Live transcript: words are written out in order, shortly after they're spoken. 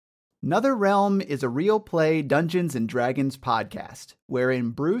Neverthere is a real play Dungeons & Dragons podcast,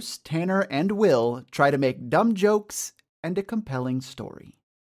 wherein Bruce, Tanner, and Will try to make dumb jokes and a compelling story.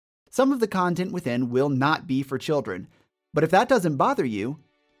 Some of the content within will not be for children, but if that doesn't bother you,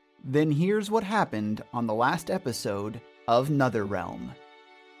 then here's what happened on the last episode of Neverthere.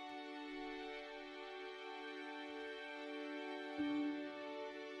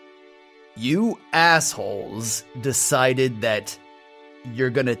 You assholes decided that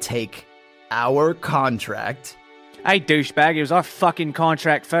you're gonna take our contract. Hey, douchebag, it was our fucking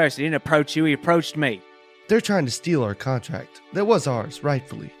contract first. He didn't approach you, he approached me. They're trying to steal our contract. That was ours,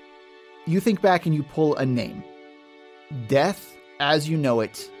 rightfully. You think back and you pull a name. Death, as you know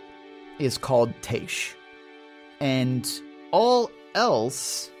it, is called Taish. And all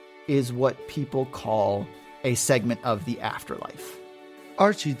else is what people call a segment of the afterlife.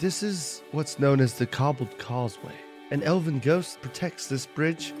 Archie, this is what's known as the Cobbled Causeway. An elven ghost protects this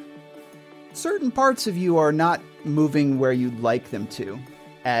bridge. Certain parts of you are not moving where you'd like them to,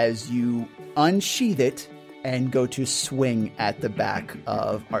 as you unsheath it and go to swing at the back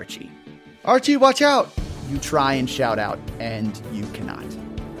of Archie. Archie, watch out! You try and shout out, and you cannot.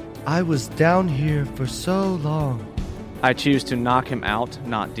 I was down here for so long. I choose to knock him out,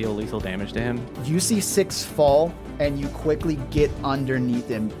 not deal lethal damage to him. You see Six fall, and you quickly get underneath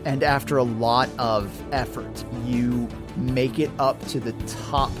him, and after a lot of effort, you make it up to the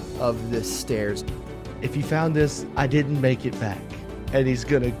top of the stairs. If you found this, I didn't make it back. And he's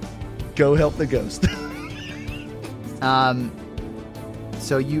gonna go help the ghost.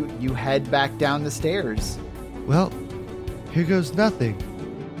 So you head back down the stairs. Well, here goes nothing.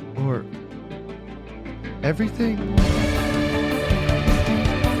 Or everything?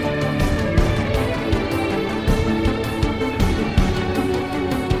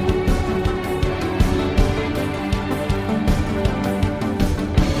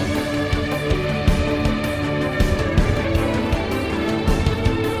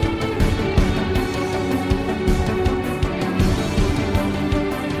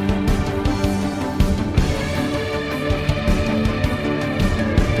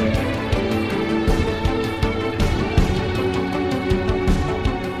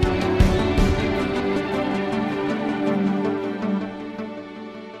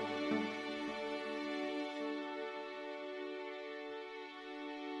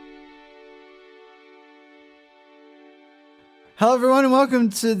 Hello, everyone, and welcome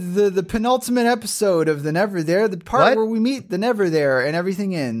to the penultimate episode of the Neverthere, the part where we meet the Neverthere and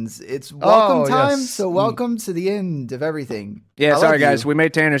everything ends. It's welcome time, yes. So welcome to the end of everything. Yeah, sorry, guys. We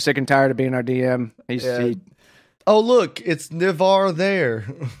made Tanner sick and tired of being our DM. Oh, look, it's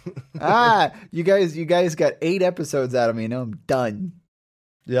Neverthere. You guys got 8 episodes out of me. Now I'm done.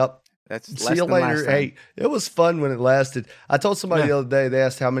 Yep. That's See you later. Hey, it was fun when it lasted. I told somebody the other day, they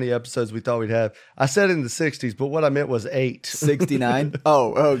asked how many episodes we thought we'd have. I said in the 60s, but what I meant was 8. 69?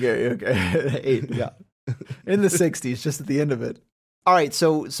 Oh, okay. 8, yeah. In the 60s, just at the end of it. All right,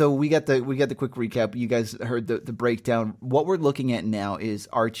 so we got the quick recap. You guys heard the breakdown. What we're looking at now is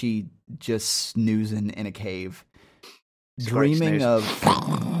Archie just snoozing in a cave, dreaming of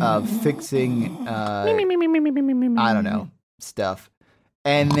fixing I don't know, stuff.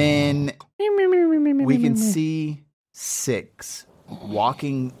 And then we can see Six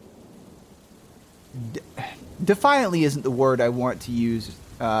walking. Defiantly isn't the word I want to use.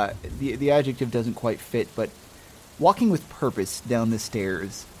 The adjective doesn't quite fit, but walking with purpose down the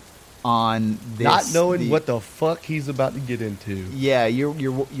stairs on this. Not knowing what the fuck he's about to get into. Yeah,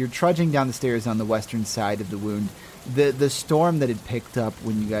 you're trudging down the stairs on the western side of the wound. The storm that had picked up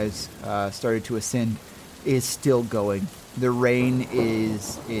when you guys started to ascend is still going. The rain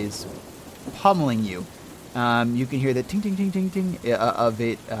is pummeling you. You can hear the ting, ting, ting, ting, ting of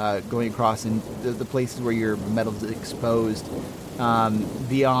it going across, and the places where your metal's exposed.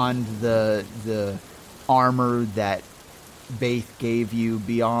 Beyond the armor that Baith gave you,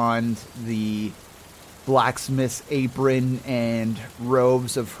 beyond the blacksmith's apron and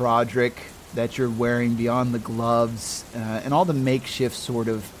robes of Hrodrick that you're wearing, beyond the gloves, and all the makeshift sort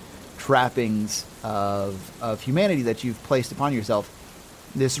of trappings of humanity that you've placed upon yourself,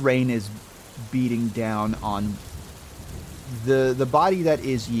 this rain is beating down on the body that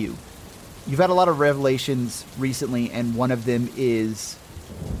is you. You've had a lot of revelations recently, and one of them is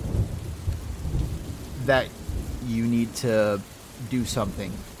that you need to do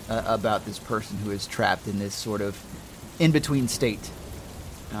something about this person who is trapped in this sort of in-between state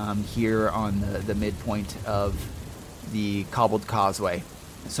here on the midpoint of the Cobbled Causeway.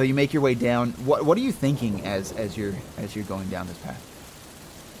 So you make your way down. What are you thinking as you're going down this path?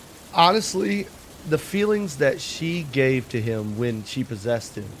 Honestly, the feelings that she gave to him when she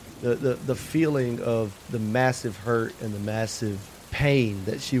possessed him, the feeling of the massive hurt and the massive pain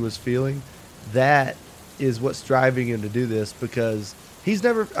that she was feeling, that is what's driving him to do this, because he's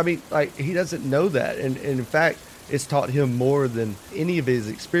never, I mean, like, he doesn't know that. And in fact, it's taught him more than any of his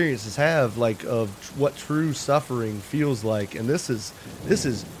experiences have, like, of what true suffering feels like. And this is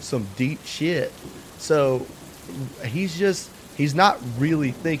some deep shit. So he's not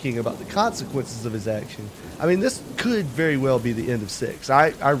really thinking about the consequences of his action. I mean, this could very well be the end of 6.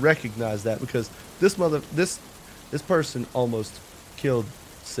 I recognize that, because this person almost killed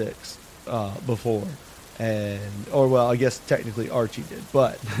 6 before. I guess technically Archie did,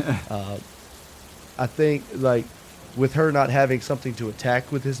 but I think, like, with her not having something to attack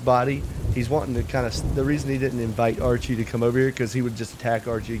with his body, he's wanting to kind of, the reason he didn't invite Archie to come over here, because he would just attack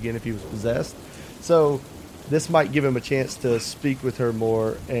Archie again if he was possessed. So this might give him a chance to speak with her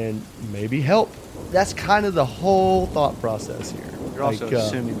more and maybe help. That's kind of the whole thought process here. You're also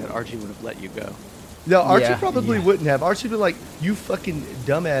assuming that Archie would have let you go. No, Archie probably wouldn't have. Archie would be like, you fucking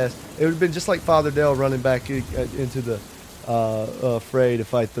dumbass. It would have been just like Father Dell running back into the fray to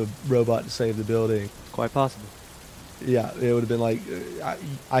fight the robot to save the building. Quite possible. Yeah, it would have been like,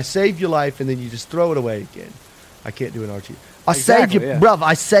 I saved your life, and then you just throw it away again. I can't do an Archie. I saved you, brother.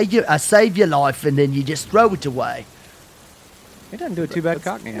 I saved your life, and then you just throw it away. He doesn't do a too bad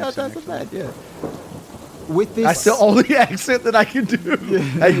Cockney accent. That's bad. Yeah. With this, that's the only accent that I can do.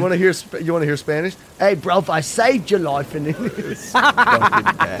 Hey, you want to hear Spanish? Hey, bro, I saved your life, and then it's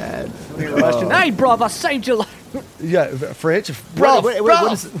fucking bad. Hey, bro, I saved your life. Yeah, French, bro. Wait,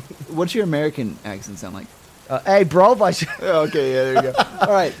 what's your American accent sound like? Hey, bro, okay, yeah, there you go.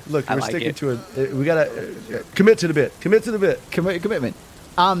 All right, look, we're sticking to it. We gotta commit to the bit. Commitment.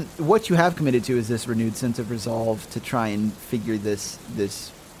 What you have committed to is this renewed sense of resolve to try and figure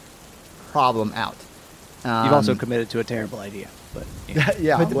this problem out. You've also committed to a terrible idea, but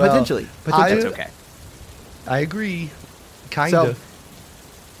yeah, potentially. That's okay. I agree, kind of.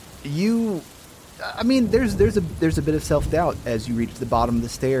 There's a bit of self-doubt as you reach the bottom of the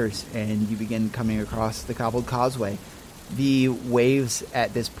stairs and you begin coming across the cobbled causeway. The waves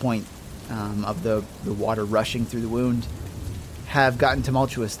at this point of the water rushing through the wound have gotten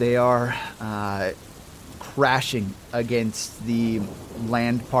tumultuous. They are crashing against the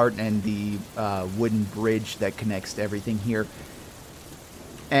land part and the wooden bridge that connects to everything here.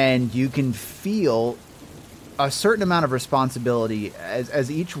 And you can feel a certain amount of responsibility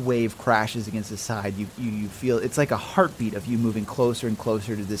as each wave crashes against the side. You feel it's like a heartbeat of you moving closer and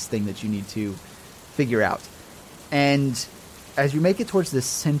closer to this thing that you need to figure out. And as you make it towards the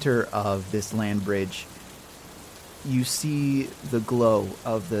center of this land bridge, you see the glow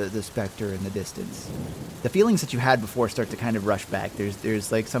of the specter in the distance. The feelings that you had before start to kind of rush back.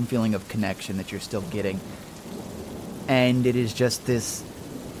 There's like some feeling of connection that you're still getting. And it is just this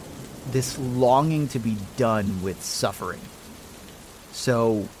longing to be done with suffering.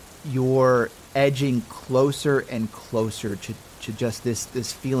 So you're edging closer and closer to just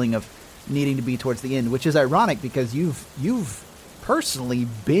this feeling of needing to be towards the end, which is ironic because you've personally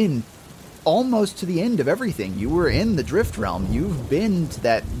been almost to the end of everything. You were in the Drift Realm. You've been to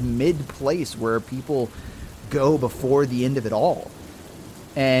that mid place where people go before the end of it all.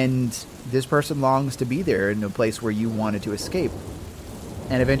 And this person longs to be there in a place where you wanted to escape.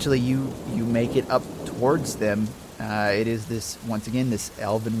 And eventually you make it up towards them. It is this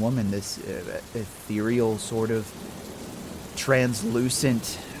elven woman, this ethereal sort of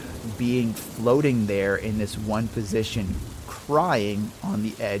translucent being floating there in this one position, crying on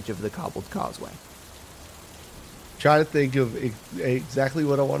the edge of the cobbled causeway. Trying to think of exactly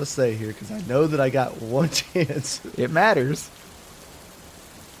what I want to say here, because I know that I got one chance. It matters.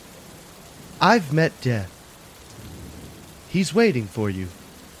 I've met death. He's waiting for you.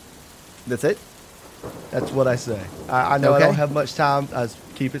 That's it? That's what I say. I know okay. I don't have much time. I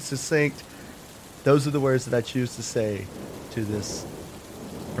keep it succinct. Those are the words that I choose to say to this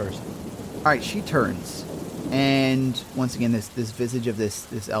person. All right, she turns. And once again, this visage of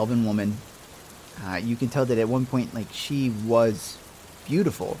this elven woman, you can tell that at one point, like, she was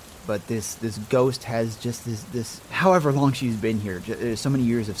beautiful, but this ghost has just this however long she's been here, so many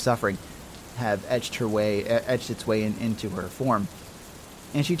years of suffering have etched its way into her form.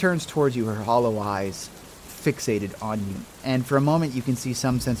 And she turns towards you, her hollow eyes fixated on you. And for a moment, you can see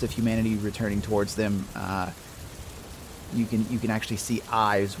some sense of humanity returning towards them. You can actually see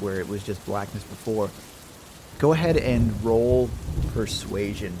eyes where it was just blackness before. Go ahead and roll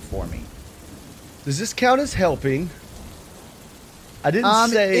persuasion for me. Does this count as helping? I didn't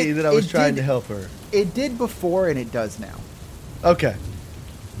say that I was trying to help her. It did before, and it does now. Okay.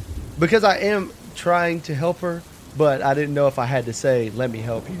 Because I am trying to help her, but I didn't know if I had to say, "Let me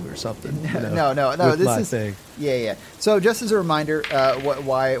help you" or something. You know, No. with This my is thing. Yeah. So just as a reminder,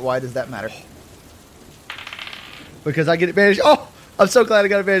 why does that matter? Because I get advantage. Oh, I'm so glad I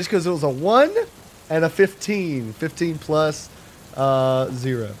got advantage because it was a 1 and a 15. 15 plus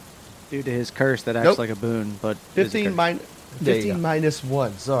 0. Due to his curse that acts Nope. like a boon, but 15 There you 15 go. minus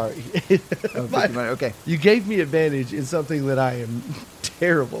 1. Sorry. Oh, 50 minutes, okay. You gave me advantage in something that I am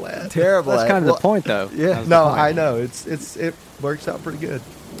terrible at. Terrible. that's at- kind of well, the point, though. yeah. That was the No, point. I know. It works out pretty good.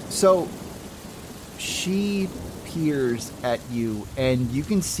 So she peers at you, and you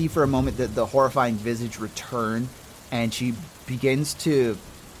can see for a moment that the horrifying visage return, and she begins to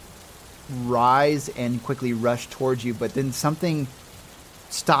rise and quickly rush towards you, but then something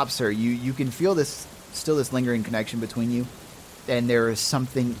stops her. You can feel this lingering connection between you, and there is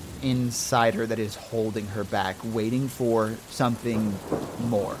something inside her that is holding her back, waiting for something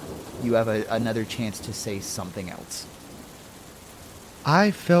more. You have another chance to say something else.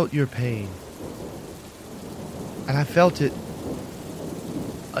 I felt your pain. And I felt it.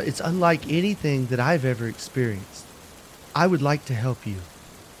 It's unlike anything that I've ever experienced. I would like to help you.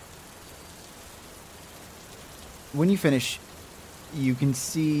 When you finish, you can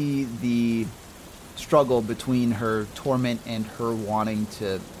see the struggle between her torment and her wanting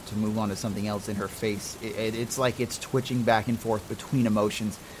to move on to something else in her face. It's like it's twitching back and forth between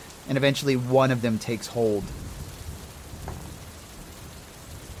emotions, and eventually one of them takes hold.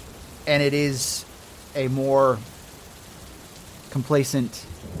 And it is a more complacent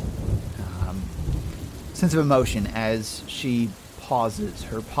sense of emotion as she pauses.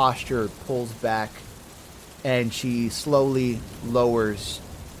 Her posture pulls back, and she slowly lowers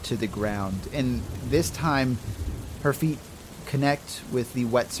to the ground. And this time, her feet connect with the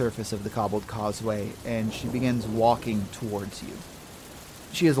wet surface of the cobbled causeway, and she begins walking towards you.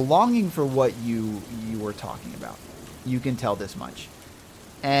 She is longing for what you were talking about. You can tell this much.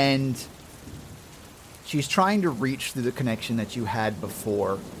 And she's trying to reach through the connection that you had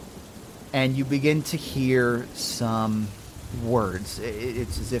before, and you begin to hear some words.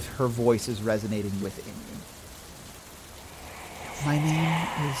 It's as if her voice is resonating within you. My name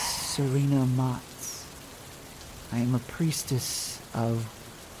is Serena Motz. I am a priestess of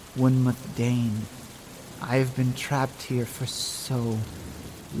Wynmouth Dane. I have been trapped here for so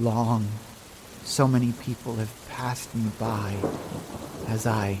long. So many people have passed me by as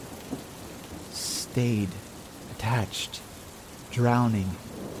I stayed attached, drowning,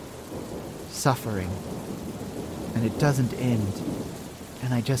 suffering, and it doesn't end.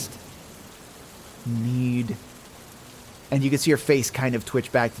 And I just need... And you can see her face kind of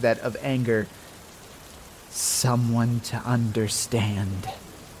twitch back to that of anger. Someone to understand.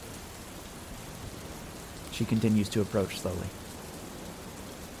 She continues to approach slowly.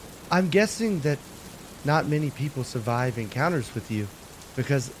 I'm guessing that not many people survive encounters with you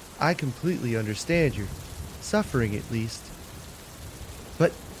because I completely understand your suffering, at least.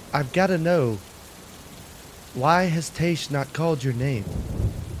 But I've got to know, why has Taish not called your name?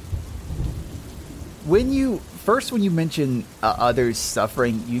 When you mention others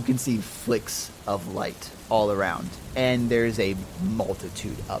suffering, you can see flicks of light all around, and there's a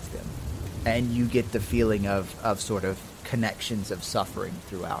multitude of them, and you get the feeling of sort of connections of suffering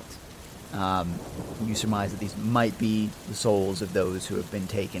throughout. You surmise that these might be the souls of those who have been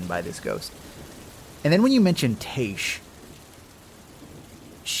taken by this ghost. And then when you mention Taish,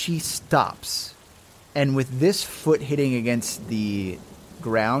 she stops, and with this foot hitting against the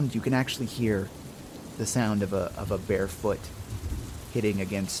ground, you can actually hear the sound of a bare foot hitting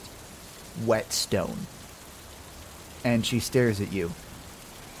against wet stone. And she stares at you.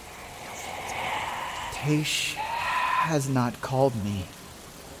 Taish has not called me.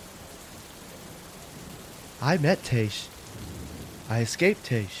 I met Taish. I escaped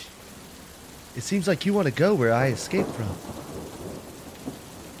Taish. It seems like you want to go where I escaped from.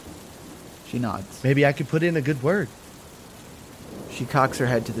 She nods. Maybe I could put in a good word. She cocks her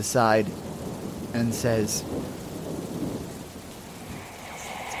head to the side and says,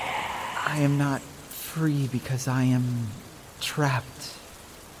 I am not free because I am trapped.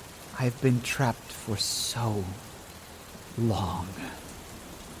 I've been trapped for so long.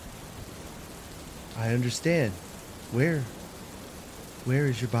 I understand. Where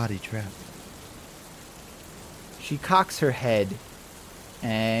is your body trapped? She cocks her head,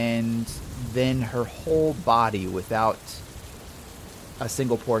 and then her whole body, without a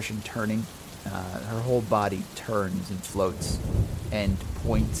single portion turning, her whole body turns and floats and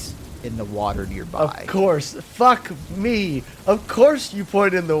points in the water nearby. Of course. Fuck me. Of course you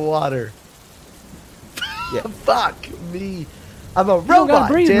point in the water. Yeah. Fuck me. I'm a You don't gotta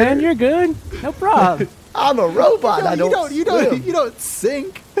robot, breathe, Tanner. man. You're good. No problem. I'm a robot. I don't. You don't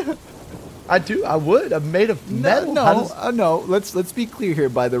sink. I do. I would. I'm made of metal. No. Let's be clear here.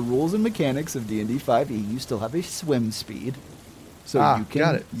 By the rules and mechanics of D&D 5e, you still have a swim speed, so you can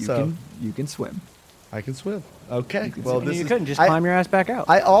got it. You can swim. I can swim. Okay. can Well, swim. You couldn't just climb your ass back out.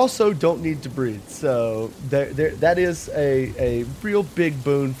 I also don't need to breathe, so that is a real big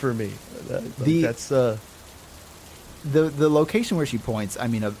boon for me. That's the location where she points. I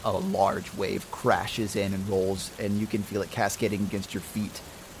mean, a large wave crashes in and rolls, and you can feel it cascading against your feet.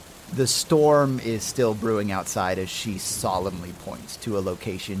 The storm is still brewing outside as she solemnly points to a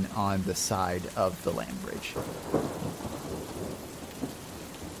location on the side of the land bridge.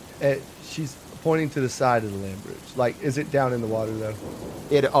 She's pointing to the side of the land bridge. Like, is it down in the water, though?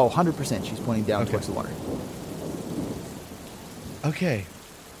 100%. She's pointing down towards the water. Okay.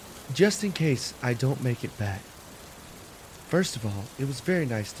 Just in case I don't make it back. First of all, it was very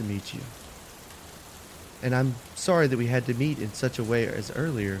nice to meet you. And I'm sorry that we had to meet in such a way as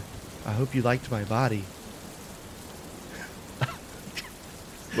earlier. I hope you liked my body.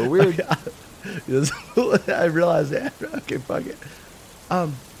 But weird. I realized that. Okay, fuck it.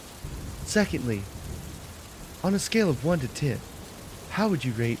 Secondly, on a scale of 1 to 10, how would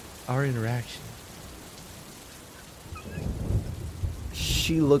you rate our interaction?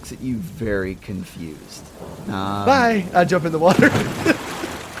 She looks at you very confused. Bye. I jump in the water.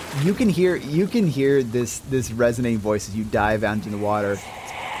 You can hear this resonating voice as you dive out into the water.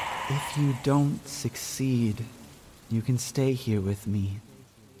 If you don't succeed, you can stay here with me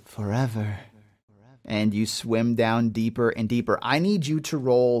forever. And you swim down deeper and deeper. I need you to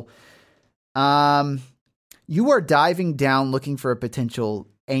roll. You are diving down looking for a potential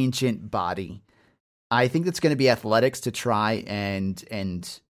ancient body. I think that's going to be athletics to try and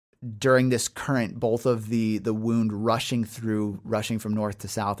during this current, both of the wound rushing from north to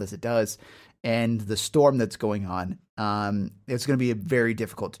south as it does, and the storm that's going on, it's going to be very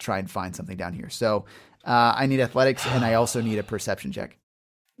difficult to try and find something down here. So I need athletics, and I also need a perception check.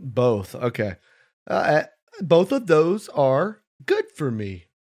 Both. Okay. Both of those are good for me.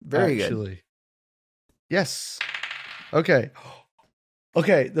 Very actually. good. Yes. Okay.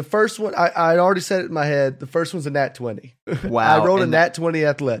 Okay, the first one, I already said it in my head. The first one's a nat 20. Wow. I rolled a nat 20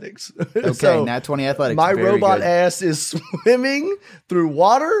 athletics. Okay, so nat 20 athletics. my very robot good. ass is swimming through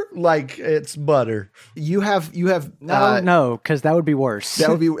water like it's butter. You have No, because that would be worse. that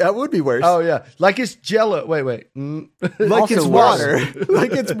would be worse. Oh, yeah. Like it's jello. Wait. like also it's worse. water.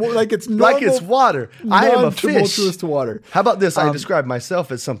 like it's normal, Like it's water. I am a fish. non-tumultuous to water. How about this? I describe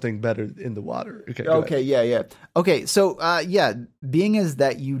myself as something better in the water. Okay, go ahead. Yeah. Okay, so being as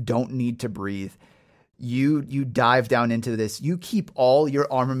that you don't need to breathe, you dive down into this. You keep all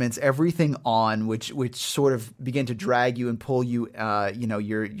your armaments, everything on, which sort of begin to drag you and pull you.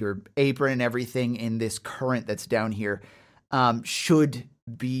 Your apron and everything in this current that's down here should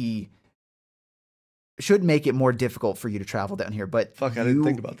make it more difficult for you to travel down here. But Fuck, I didn't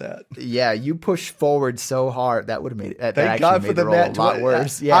think about that. Yeah, you push forward so hard that would have made it. That Thank actually God made for the roll nat a lot 20.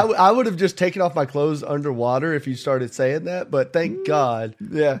 worse. Yeah, I would have just taken off my clothes underwater if you started saying that, but thank God.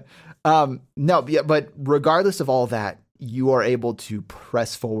 Yeah. But regardless of all that, you are able to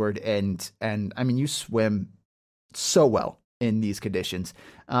press forward and I mean, you swim so well in these conditions.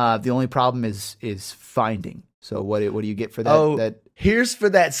 The only problem is finding. So what do you get for that? Here's for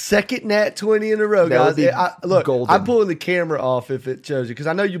that second nat 20 in a row, guys. Look, golden. I'm pulling the camera off if it shows you, because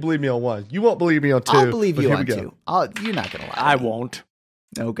I know you believe me on one. You won't believe me on two. I'll believe but you here on we go. two. You're not gonna lie. I won't.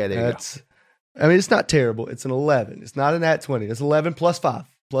 Okay, there you go. I mean, it's not terrible. It's an 11. It's not a nat 20. It's 11 plus 5.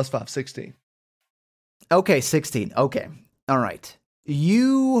 Plus 5, 16. Okay, 16. Okay. All right.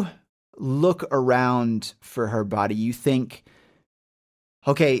 You look around for her body. You think,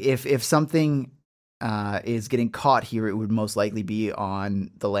 okay, if something is getting caught here, it would most likely be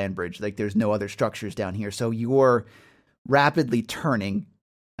on the land bridge. Like, there's no other structures down here. So you're rapidly turning.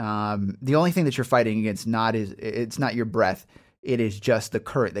 The only thing that you're fighting against it's not your breath. It is just the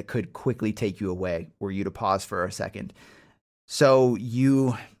current that could quickly take you away, were you to pause for a second. So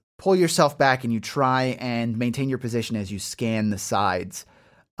you pull yourself back and you try and maintain your position as you scan the sides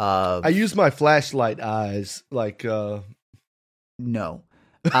of... I use my flashlight eyes, like... No.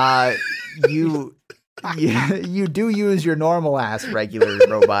 You do use your normal ass regular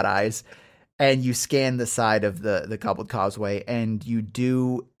robot eyes, and you scan the side of the cobbled causeway, and you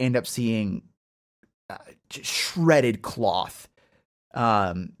do end up seeing shredded cloth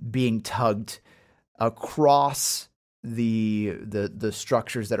being tugged across the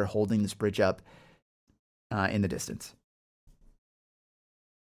structures that are holding this bridge up in the distance.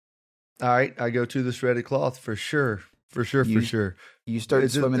 All right, I go to the shredded cloth for sure. For sure. You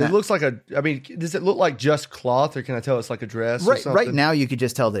start swimming. It looks like does it look like just cloth, or can I tell it's like a dress or something? Right now, you could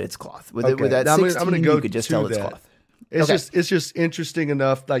just tell that it's cloth. With that I'm 16, gonna go you could just tell it's cloth. It's just interesting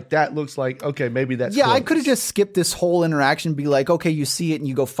enough. Like that looks like, okay, maybe that's Yeah, clothes. I could have just skipped this whole interaction, be like, okay, you see it and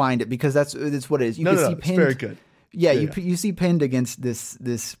you go find it, because that's what it is. You can see it's pinned, very good. Yeah, you see pinned against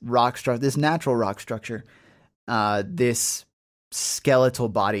this rock structure, this natural rock structure, this skeletal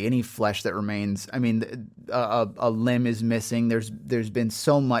body, any flesh that remains. I mean, a limb is missing. There's been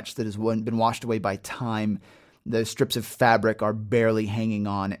so much that has been washed away by time. The strips of fabric are barely hanging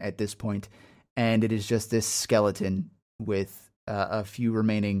on at this point, and it is just this skeleton with a few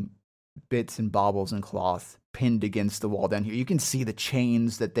remaining bits and baubles and cloth pinned against the wall down here. You can see the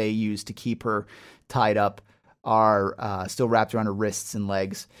chains that they use to keep her tied up are still wrapped around her wrists and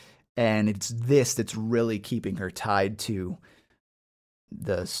legs, and it's this that's really keeping her tied to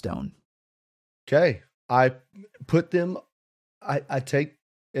the stone. Okay, I put them. I take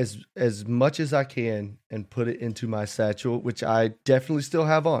as much as I can and put it into my satchel, which I definitely still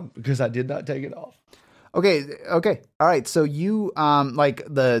have on because I did not take it off. Okay. All right. So you like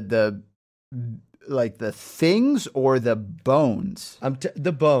the things or the bones?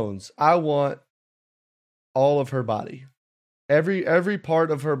 The bones. I want all of her body. Every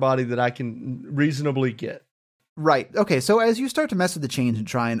part of her body that I can reasonably get. Right. Okay. So as you start to mess with the chains and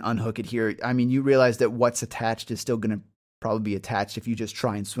try and unhook it here, I mean, you realize that what's attached is still going to probably be attached if you just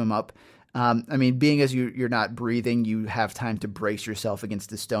try and swim up. I mean, being as you're not breathing, you have time to brace yourself against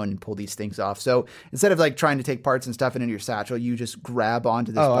the stone and pull these things off. So instead of like trying to take parts and stuff into your satchel, you just grab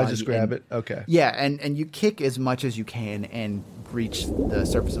onto this body. I just grab it. Okay. Yeah, and you kick as much as you can and reach the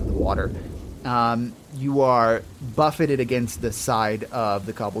surface of the water. You are buffeted against the side of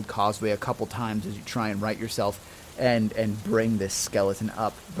the cobbled causeway a couple times as you try and right yourself and bring this skeleton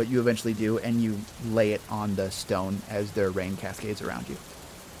up. But you eventually do, and you lay it on the stone as the rain cascades around you.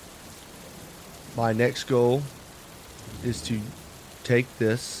 My next goal is to take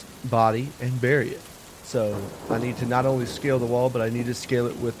this body and bury it. So I need to not only scale the wall, but I need to scale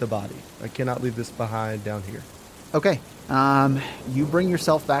it with the body. I cannot leave this behind down here. Okay. You bring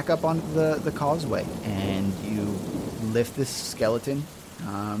yourself back up onto the causeway, and you lift this skeleton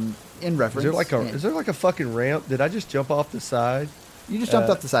in reference. Is there like a fucking ramp? Did I just jump off the side? You just jumped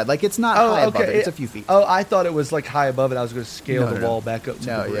off the side. Like, it's not high above it. It's a few feet. Oh, I thought it was like high above it. I was going to scale the wall back up to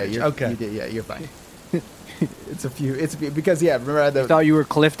the bridge. You're fine. It's a few, because, remember I thought you were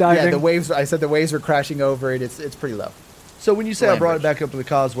cliff diving? Yeah, the waves, I said the waves were crashing over it. It's pretty low. So when you say I brought it back up to the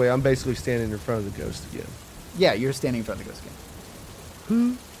causeway, I'm basically standing in front of the ghost again. Yeah, you're standing in front of the ghost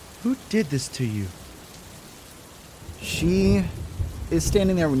again. Who did this to you? She is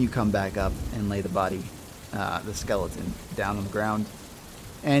standing there when you come back up and lay the body, the skeleton, down on the ground.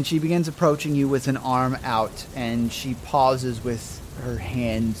 And she begins approaching you with an arm out, and she pauses with her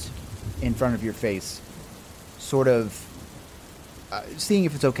hands in front of your face, sort of seeing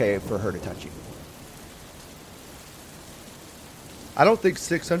if it's okay for her to touch you. I don't think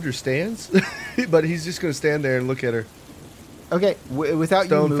Six understands, but he's just going to stand there and look at her. Okay, without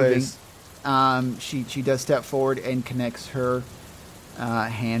Stone you moving, face. She does step forward and connects her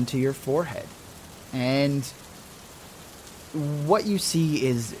hand to your forehead, and what you see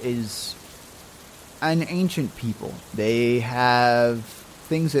is an ancient people. They have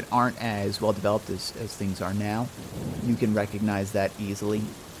things that aren't as well developed as things are now. You can recognize that easily,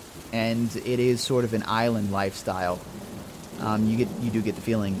 and it is sort of an island lifestyle. You do get the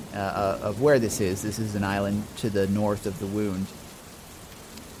feeling of where this is. This is an island to the north of the Wound,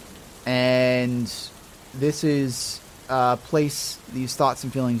 and this is a place. These thoughts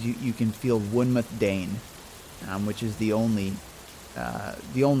and feelings you can feel Woodmouth Dane, which is the only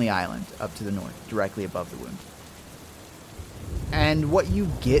island up to the north, directly above the Wound. And what you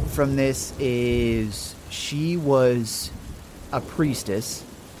get from this is she was a priestess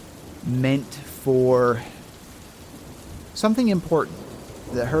meant for something important.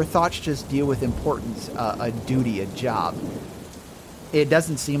 That her thoughts just deal with importance, a duty, a job. It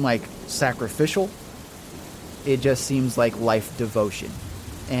doesn't seem like sacrificial. It just seems like life devotion.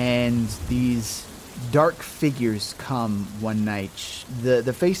 And these dark figures come one night.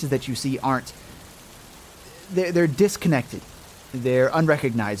 The faces that you see aren't... They're disconnected. They're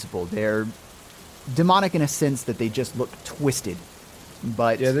unrecognizable. They're demonic in a sense that they just look twisted.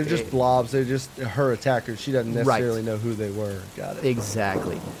 But yeah, they're just blobs. They're just her attackers. She doesn't necessarily know who they were. Got it.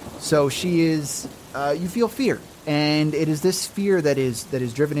 Exactly. So she is... you feel fear. And it is this fear that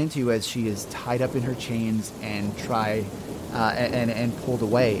is driven into you as she is tied up in her chains and and pulled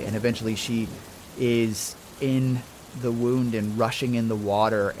away. And eventually she is in the wound and rushing in the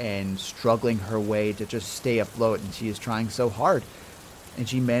water and struggling her way to just stay afloat. And she is trying so hard. And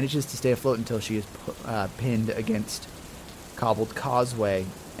she manages to stay afloat until she is pinned against cobbled causeway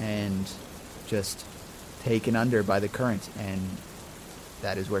and just taken under by the current. And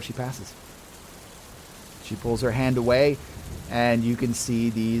that is where she passes. She pulls her hand away, and you can see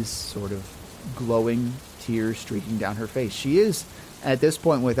these sort of glowing tears streaking down her face. She is, at this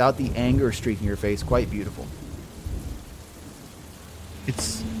point, without the anger streaking her face, quite beautiful.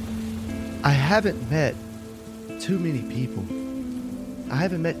 I haven't met too many people. I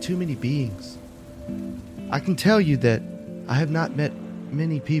haven't met too many beings. I can tell you that I have not met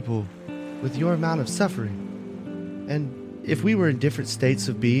many people with your amount of suffering. And if we were in different states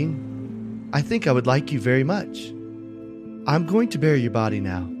of being, I think I would like you very much. I'm going to bury your body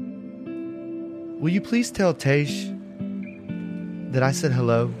now. Will you please tell Teish that I said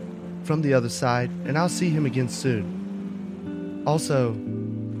hello from the other side, and I'll see him again soon. Also,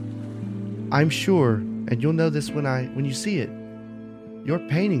 I'm sure, and you'll know this when you see it, your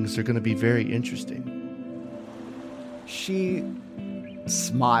paintings are going to be very interesting. She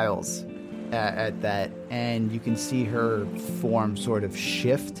smiles at that, and you can see her form sort of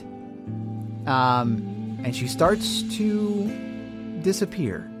shift. And she starts to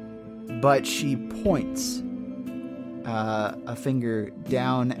disappear, but she points a finger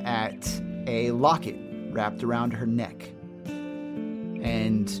down at a locket wrapped around her neck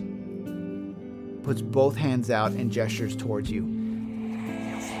and puts both hands out and gestures towards you.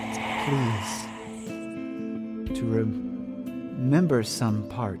 Please, to remember some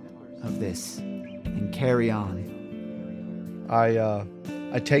part of this and carry on.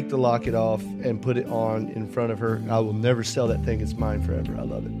 I take the locket off and put it on in front of her. I will never sell that thing. It's mine forever. I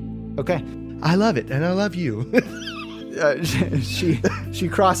love it. Okay. I love it, and I love you. She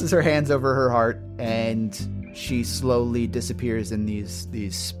crosses her hands over her heart, and she slowly disappears in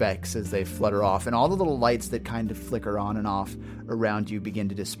these specks as they flutter off, and all the little lights that kind of flicker on and off around you begin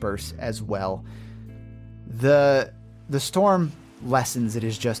to disperse as well. The storm lessens. It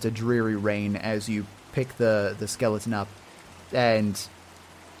is just a dreary rain as you pick the skeleton up and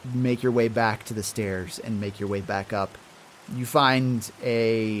make your way back to the stairs and make your way back up. You find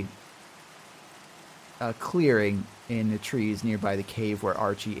a clearing in the trees nearby the cave where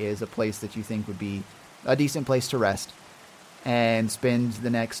Archie is, a place that you think would be a decent place to rest, and spend the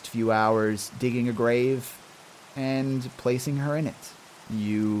next few hours digging a grave and placing her in it.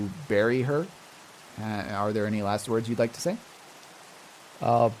 You bury her. Are there any last words you'd like to say?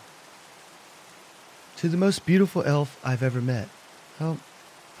 To the most beautiful elf I've ever met. Well,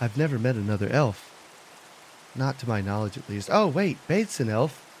 I've never met another elf. Not to my knowledge, at least. Oh, wait, Bates an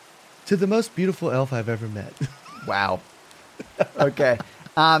elf. To the most beautiful elf I've ever met. Wow. Okay.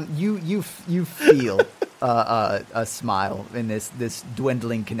 You feel a smile in this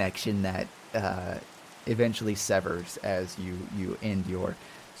dwindling connection that eventually severs as you end your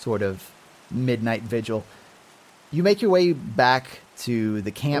sort of midnight vigil. You make your way back to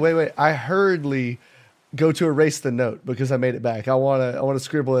the camp. Wait. I hurriedly go to erase the note because I made it back. I want to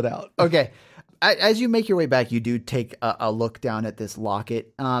scribble it out. Okay. As you make your way back, you do take a look down at this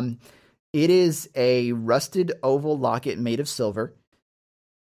locket. It is a rusted oval locket made of silver.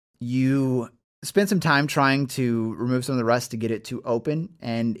 You spend some time trying to remove some of the rust to get it to open,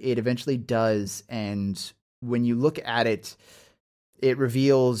 and it eventually does. And when you look at it, it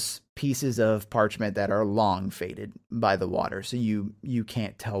reveals pieces of parchment that are long faded by the water. So you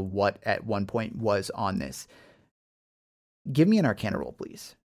can't tell what at one point was on this. Give me an Arcana roll,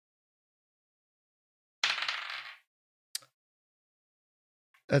 please.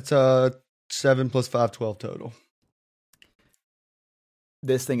 That's 7 plus 5, 12 total.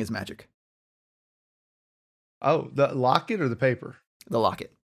 This thing is magic. Oh, the locket or the paper? The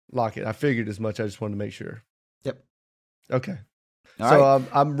locket. Locket. I figured as much. I just wanted to make sure. Yep. Okay. All so right.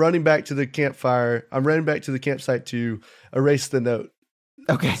 I'm running back to the campfire. I'm running back to the campsite to erase the note.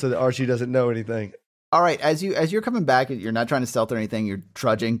 Okay. So that Archie doesn't know anything. All right. As you're coming back, you're not trying to stealth or anything. You're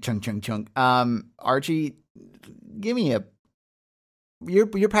trudging, chunk. Archie, give me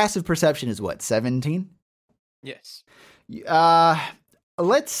your passive perception is what, 17? Yes.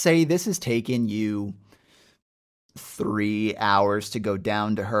 Let's say this has taken you 3 hours to go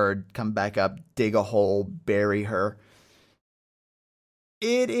down to her, come back up, dig a hole, bury her.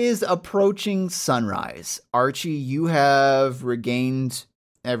 It is approaching sunrise. Archie, you have regained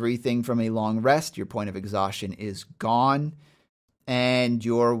everything from a long rest. Your point of exhaustion is gone, and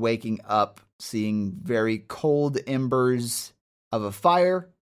you're waking up seeing very cold embers of a fire.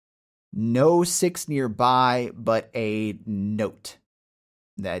 No six nearby, but a note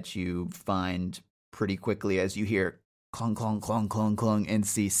that you find pretty quickly as you hear clong, clong, clong, clong, clong, and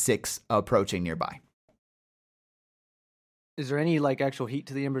see 6 approaching nearby. Is there any like actual heat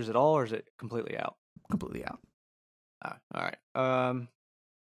to the embers at all, or is it completely out? Completely out. Oh, all right.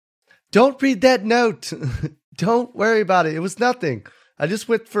 Don't read that note. Don't worry about it. It was nothing. I just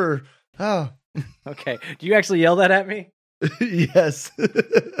went for, Okay. Do you actually yell that at me? Yes. All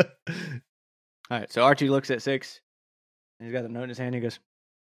right. So Archie looks at 6. And he's got the note in his hand. He goes,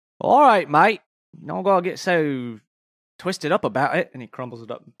 well, all right, mate. Don't gotta get so twisted up about it. And he crumbles it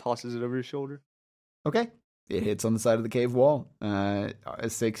up and tosses it over his shoulder. Okay. It hits on the side of the cave wall.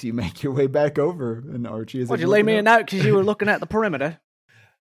 6, you make your way back over, and Archie is. Would you leave me a note because you were looking at the perimeter?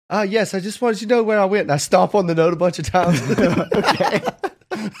 Yes, I just wanted you to know where I went, and I stomp on the note a bunch of times. Okay.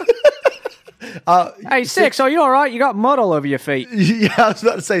 Hey, 6, are you all right? You got mud all over your feet. Yeah, I was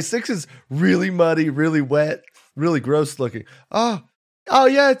about to say 6 is really muddy, really wet, really gross looking. Oh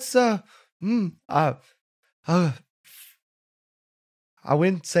yeah, it's I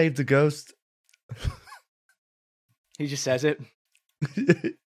went and saved the ghost. He just says it.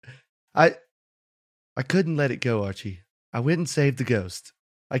 I couldn't let it go, Archie. I went and saved the ghost.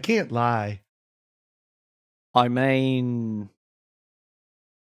 I can't lie. I mean,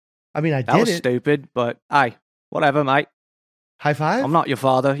 I that did was it. stupid, but hey, whatever, mate. High five? I'm not your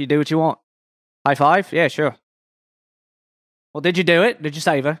father. You do what you want. High five? Yeah, sure. Well, did you do it? Did you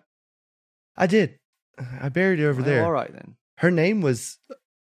save her? I did. I buried her over there. All right, then. Her name was...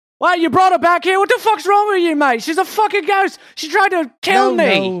 Well, you brought her back here. What the fuck's wrong with you, mate? She's a fucking ghost. She tried to kill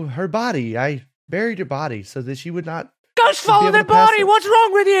me. No, her body. I buried her body so that she would not... Ghosts follow their body. What's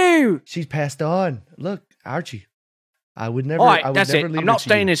wrong with you? She's passed on. Look, Archie, I would never... All right, I would that's never it. leave I'm her not to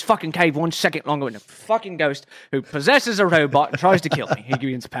staying in you. this fucking cave 1 second longer with a fucking ghost who possesses a robot and tries to kill me. He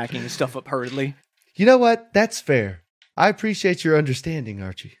begins packing his stuff up hurriedly. You know what? That's fair. I appreciate your understanding,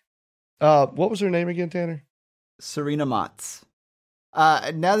 Archie. What was her name again, Tanner? Serena Motz.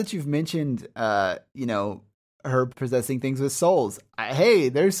 Now that you've mentioned, her possessing things with souls, hey,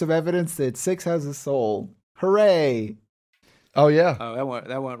 there's some evidence that 6 has a soul. Hooray! Oh, yeah. Oh,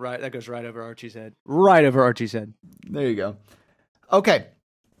 that went right. That goes right over Archie's head. Right over Archie's head. There you go. Okay.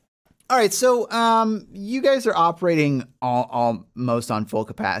 All right. So, you guys are operating almost on full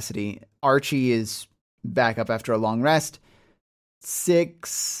capacity. Archie is back up after a long rest.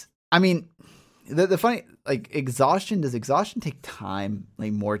 6. I mean, the funny, exhaustion. Does exhaustion take time,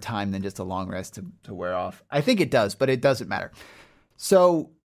 more time than just a long rest to wear off? I think it does, but it doesn't matter.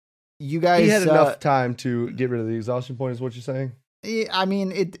 So, you guys... He had enough time to get rid of the exhaustion point, is what you're saying? I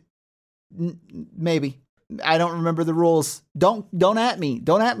mean, maybe. I don't remember the rules. Don't at me.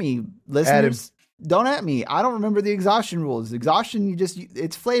 Don't at me, listeners. Don't at me. I don't remember the exhaustion rules. Exhaustion,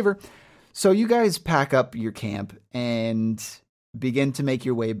 it's flavor. So you guys pack up your camp and begin to make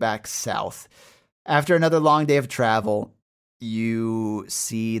your way back south. After another long day of travel, you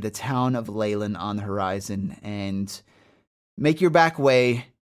see the town of Leyland on the horizon and make your way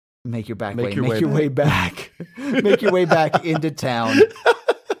back into town.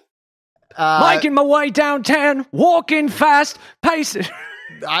 Making my way downtown, walking fast, pacing.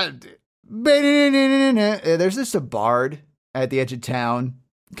 There's just a bard at the edge of town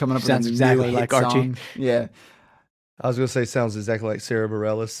coming up. Sounds with a exactly new like hit Archie. song. Yeah, I was going to say sounds exactly like Sarah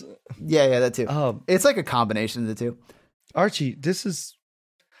Bareilles. Yeah, that too. It's like a combination of the two. Archie, this is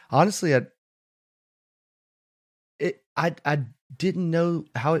honestly, I didn't know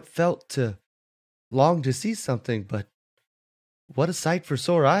how it felt to long to see something, but what a sight for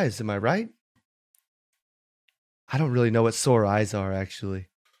sore eyes, am I right? I don't really know what sore eyes are, actually.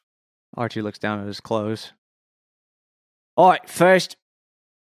 Archie looks down at his clothes. All right, first,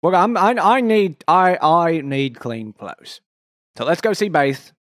 look, I need clean clothes. So let's go see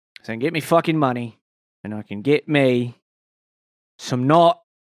Baith. So I can get me fucking money, and I can get me some not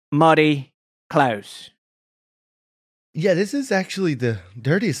muddy clothes. Yeah, this is actually the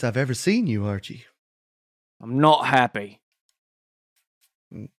dirtiest I've ever seen you, Archie. I'm not happy.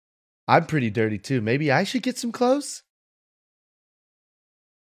 I'm pretty dirty too. Maybe I should get some clothes?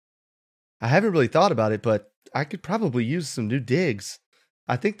 I haven't really thought about it, but I could probably use some new digs.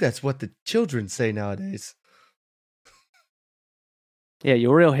 I think that's what the children say nowadays. Yeah,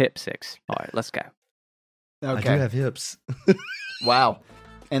 you're real hip, 6. All right, let's go. Okay. I do have hips. Wow.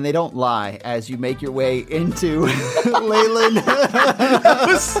 And they don't lie as you make your way into Leyland. That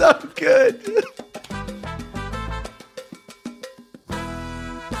was so good.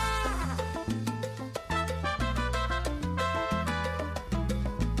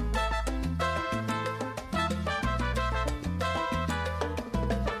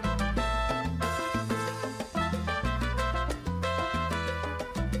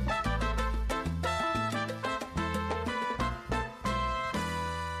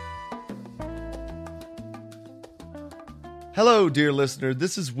 Hello, dear listener.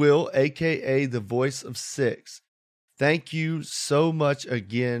 This is Will, aka the voice of Six. Thank you so much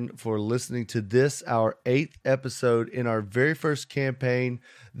again for listening to this, our 8th episode in our very first campaign,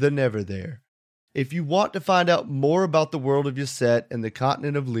 The Neverthere. If you want to find out more about the world of Yset and the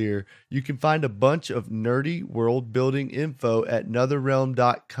continent of Lear, you can find a bunch of nerdy world building info at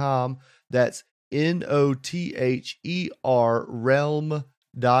netherrealm.com. That's NOTHER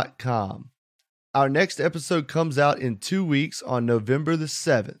realm.com. Our next episode comes out in 2 weeks on November the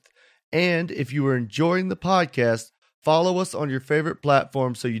 7th. And if you are enjoying the podcast, follow us on your favorite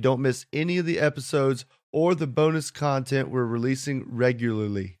platform so you don't miss any of the episodes or the bonus content we're releasing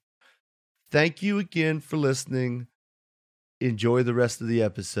regularly. Thank you again for listening. Enjoy the rest of the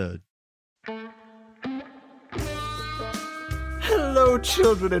episode. Hello,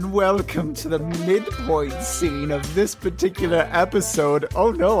 children, and welcome to the midpoint scene of this particular episode.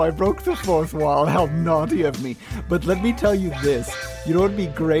 Oh no, I broke the fourth wall. How naughty of me. But let me tell you this. You know what would be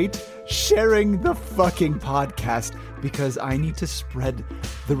great? Sharing the fucking podcast, because I need to spread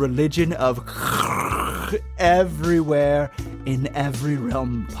the religion of everywhere in every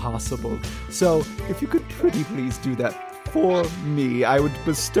realm possible. So if you could pretty please do that for me, I would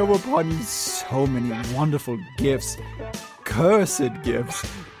bestow upon you so many wonderful gifts. Cursed gifts,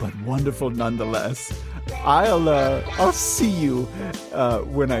 but wonderful nonetheless. I'll see you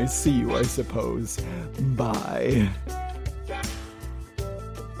when I see you, I suppose. Bye.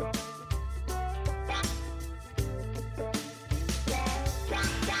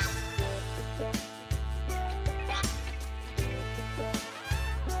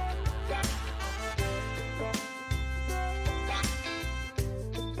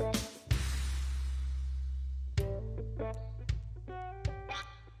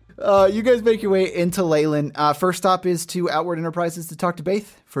 You guys make your way into Leyland. First stop is to Outward Enterprises to talk to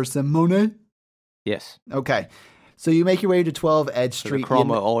Baith for some money. Yes. Okay. So you make your way to 12 Edge Street. So the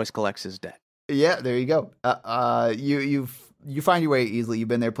Chroma always collects his debt. Yeah, there you go. You find your way easily. You've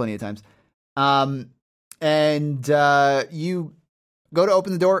been there plenty of times. And you go to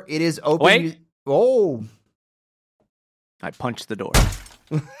open the door. It is open. Wait. Oh. I punched the door.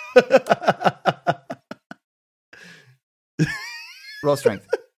 Roll strength.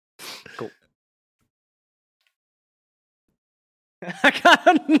 Cool.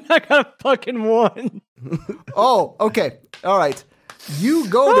 I got a fucking 1. Oh, okay. All right. You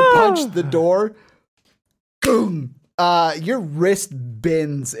go to punch the door. Boom. Your wrist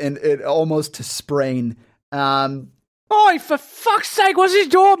bends and it almost to sprain. Oh, for fuck's sake, what's his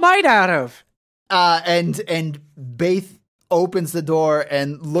door made out of? And Baith opens the door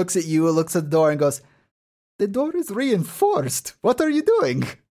and looks at you, looks at the door and goes, "The door is reinforced. What are you doing?"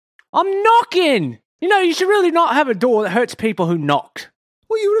 I'm knocking. You know, you should really not have a door that hurts people who knock.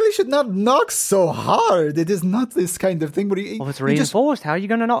 Well, you really should not knock so hard. It is not this kind of thing. But Well, it's reinforced. How are you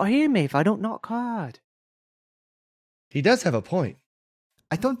going to not hear me if I don't knock hard? He does have a point.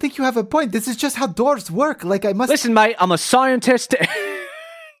 I don't think you have a point. This is just how doors work. Like, I must listen, mate. I'm a scientist.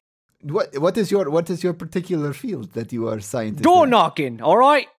 What is your particular field that you are a scientist? Door in? knocking. All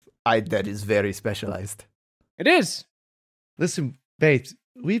right. That is very specialized. It is. Listen, Bates,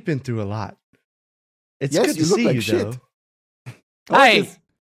 we've been through a lot. It's Yes, good you to look see like you, shit. though. Hey,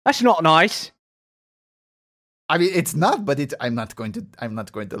 that's not nice. I mean, it's not, but I'm not going to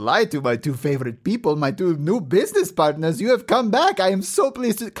lie to my two favorite people, my two new business partners. You have come back. I am so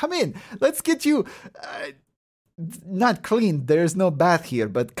pleased to come in. Let's get you not clean. There's no bath here,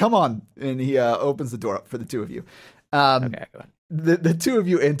 but come on. And he opens the door up for the two of you. Okay, go on. The two of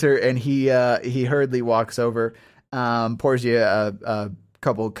you enter, and he hurriedly walks over, pours you a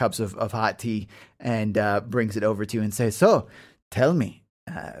couple cups of hot tea, and brings it over to you and says, "So, tell me,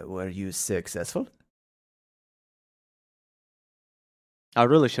 were you successful?" I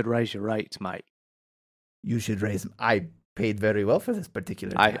really should raise your rates, mate. You should raise them. I paid very well for this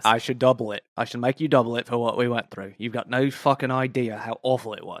particular task. I should double it. I should make you double it for what we went through. You've got no fucking idea how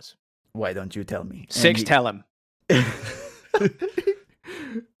awful it was. Why don't you tell me? Six, tell him.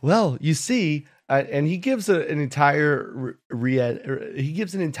 Well, you see, and he gives an entire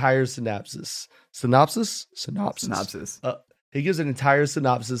synopsis. He gives an entire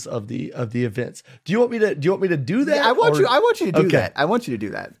synopsis of the events. Do you want me to do that? Yeah, I want you to do Okay. that. I want you to do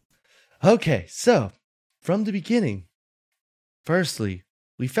that. Okay, so from the beginning, firstly,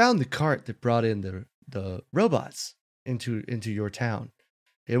 we found the cart that brought in the robots into your town.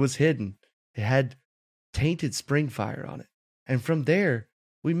 It was hidden. It had tainted spring fire on it. And from there,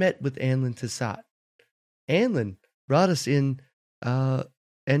 we met with Anlin Tassat. Anlin brought us in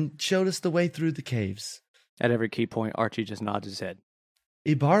and showed us the way through the caves. At every key point, Archie just nods his head.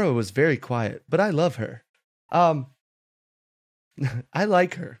 Ibarra was very quiet, but I love her. I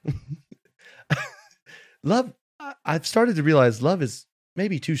like her. Love, I've started to realize love is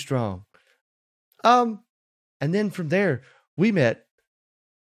maybe too strong. And then from there, we met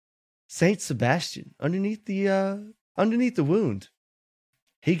Saint Sebastian underneath the wound.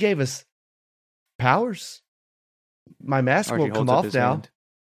 He gave us powers. My mask Archie won't come holds up off his now. hand.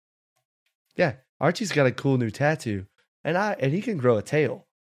 Yeah, Archie's got a cool new tattoo, and he can grow a tail.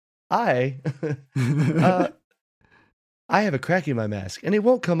 I have a crack in my mask, and it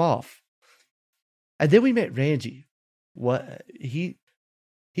won't come off. And then we met Ranji. What he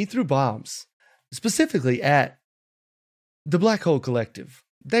threw bombs specifically at the Black Hole Collective.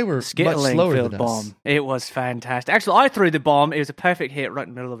 They were much Skittling slower filled than bomb. us, It was fantastic. Actually, I threw the bomb. It was a perfect hit right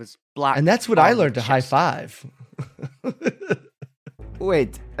in the middle of his black. and that's what I armored learned to high chest. five.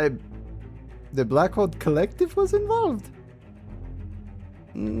 Wait, the Black Hole Collective was involved?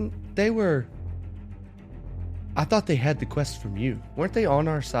 They were. I thought they had the quest from you. Weren't they on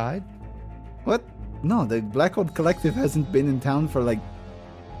our side? What? No, the Black Hole Collective hasn't been in town for like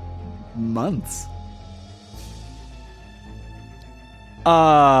months.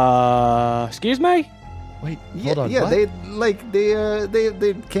 Excuse me? Wait, hold on. Yeah, what?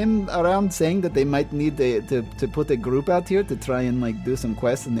 they came around saying that they might need to put a group out here to try and like do some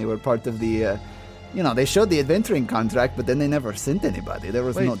quests, and they were part of the, they showed the adventuring contract, but then they never sent anybody. There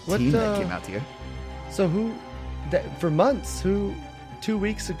was Wait, no what, team that came out here. So for months, 2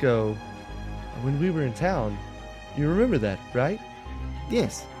 weeks ago, when we were in town, you remember that, right?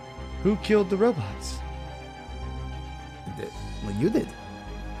 Yes, Who killed the robots? well, you did.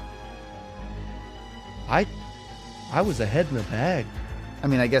 I was ahead in the bag. I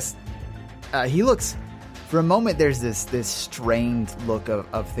mean, I guess he looks. For a moment, there's this strained look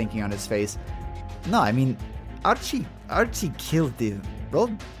of thinking on his face. No, I mean, Archie killed the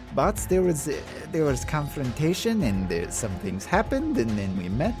robots. There was confrontation, and some things happened, and then we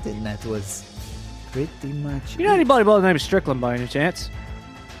met, and that was pretty much. You know it. anybody by the name of Strickland by any chance?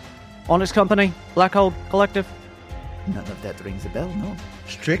 Honest Company? Black Hole Collective? None of that rings a bell, no.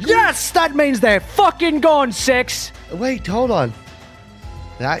 Strickland? Yes! That means they're fucking gone, Six! Wait, hold on.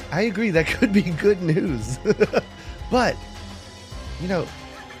 I agree, that could be good news. But,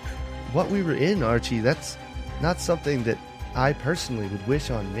 what we were in, Archie, that's not something that I personally would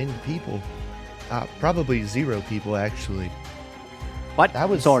wish on many people. Probably 0 people, actually. What? That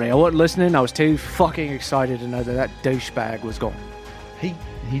was- Sorry, I wasn't listening. I was too fucking excited to know that douchebag was gone.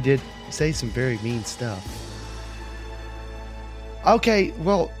 He did say some very mean stuff. Okay,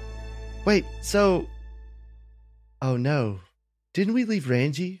 well, wait, so... Oh, no. Didn't we leave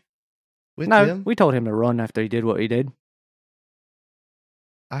Ranji with No, him? we told him to run after he did what he did.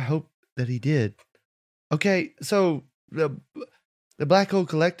 I hope that he did. Okay, so the Black Hole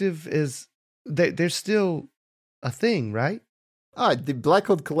Collective is... They're still a thing, right? The Black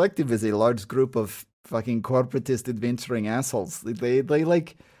Hole Collective is a large group of fucking corporatist adventuring assholes.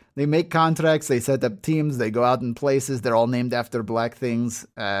 They make contracts, they set up teams, they go out in places, they're all named after black things.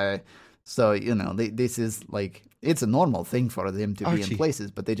 So, this is like, it's a normal thing for them to be Archie. in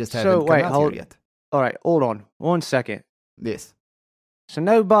places, but they just So, haven't wait, come out hold- here yet. Alright, hold on. 1 second. Yes. So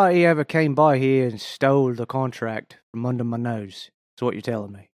nobody ever came by here and stole the contract from under my nose. That's what you're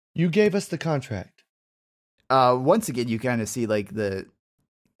telling me. You gave us the contract. Once again, you kind of see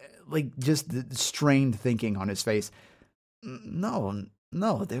just the strained thinking on his face. No,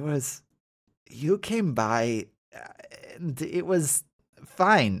 there was. You came by, and it was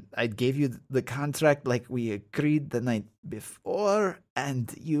fine. I gave you the contract like we agreed the night before,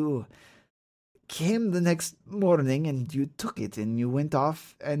 and you came the next morning and you took it and you went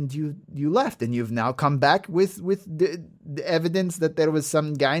off and you left, and you've now come back with the evidence that there was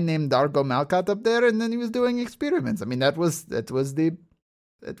some guy named Dargo Malkat up there, and then he was doing experiments. I mean, that was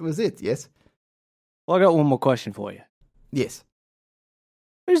it. Yes. Well, I got one more question for you. Yes.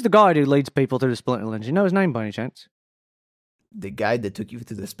 Who's the guy who leads people to the Splinterlands? You know his name by any chance? The guy that took you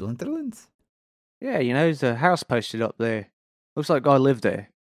to the Splinterlands? Yeah, there's a house posted up there. Looks like a guy lived there.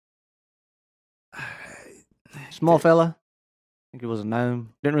 Small fella. I think he was a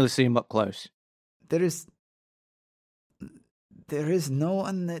gnome. Didn't really see him up close. There is no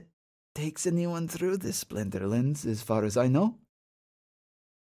one that takes anyone through the Splinterlands, as far as I know.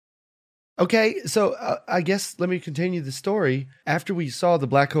 Okay, so I guess let me continue the story. After we saw the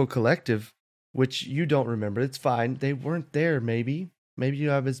Black Hole Collective, which you don't remember, it's fine. They weren't there, maybe. Maybe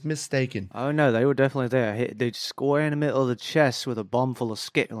I was mistaken. Oh no, they were definitely there. Hit dude square in the middle of the chest with a bomb full of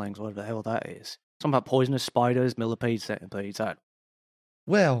skittlings, whatever the hell that is. Something about poisonous spiders, millipedes, centipedes.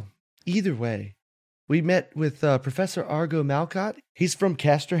 Well, either way, we met with Professor Argo Malcott. He's from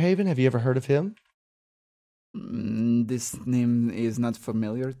Casterhaven. Have you ever heard of him? This name is not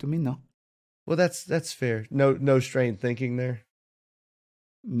familiar to me, no. Well, that's fair. No strained thinking there.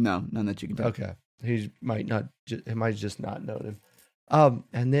 No, none that you can tell. Okay, he might just not know him.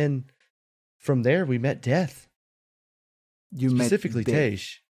 And then from there we met Death. Specifically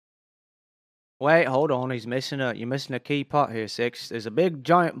Teish. Wait, hold on. You're missing a key part here, Six. There's a big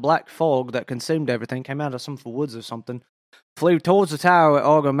giant black fog that consumed everything, came out of some woods or something. Flew towards the tower where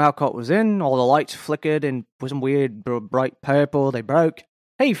Olga Malcott was in. All the lights flickered and with some weird bright purple. They broke.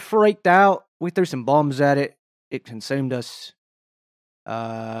 He freaked out. We threw some bombs at it. It consumed us. We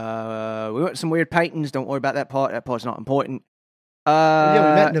went to some weird paintings. Don't worry about that part. That part's not important. Yeah,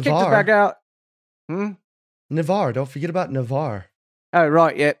 we met Kicked us Navarre. back out. Navarre. Don't forget about Navarre. Oh,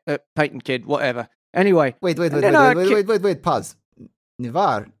 right, yeah. Peyton kid, whatever. Anyway. Wait, pause.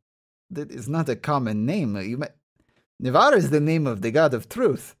 Nevar, that is not a common name. Nevar is the name of the god of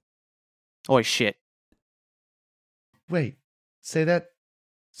truth. Oh, shit. Wait, say that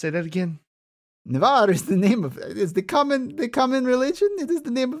again. Nevar is the common religion. It is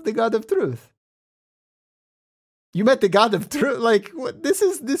the name of the god of truth. You met the god of truth. Like, what? This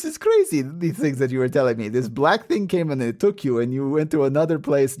is crazy. These things that you were telling me. This black thing came and it took you, and you went to another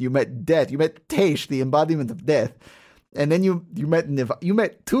place. And you met death. You met Teish, the embodiment of death, and then you met Nevar. You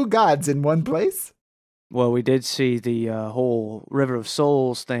met two gods in one place. Well, we did see the whole River of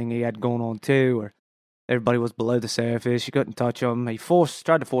Souls thing he had going on too, where everybody was below the surface. You couldn't touch him. He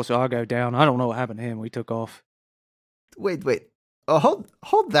tried to force Argo down. I don't know what happened to him. We took off. Wait.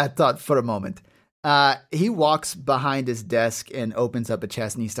 Hold that thought for a moment. He walks behind his desk and opens up a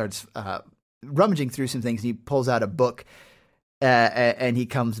chest, and he starts rummaging through some things. And he pulls out a book, and he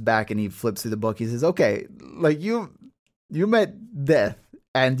comes back and he flips through the book. He says, "Okay, like you met death,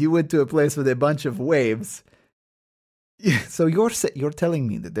 and you went to a place with a bunch of waves. So you're telling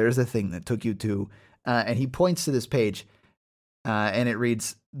me that there's a thing that took you to," and he points to this page, and it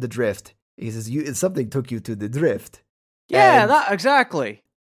reads the Drift. He says, "Something took you to the Drift." Yeah, And that exactly.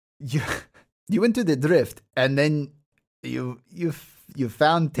 You went to the Drift, and then you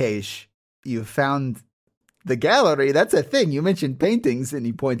found Teish. You found the gallery. That's a thing. You mentioned paintings, and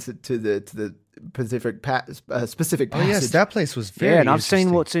he points it to the specific passage. Oh yes, that place was very. Yeah, and I've seen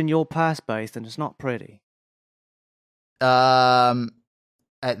interesting. what's in your past base, and it's not pretty.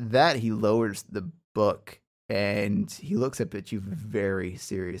 At that, he lowers the book, and he looks up at you very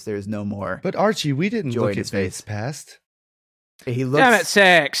serious. There's no more. But Archie, we didn't Joy look in at his face. Faith's past. He looks. Damn it,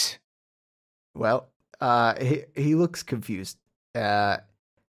 Sex! Well, he looks confused. Did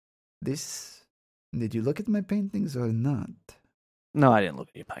you look at my paintings or not? No, I didn't look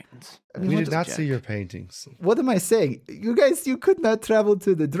at your paintings. I mean, We what did the- not see your paintings. What am I saying? You guys, you could not travel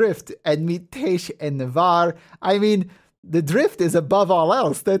to the Drift and meet Teish and Navarre. I mean, the Drift is above all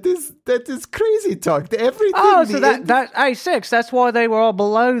else. That is crazy talk. Everything. Oh, so that A6, that's why they were all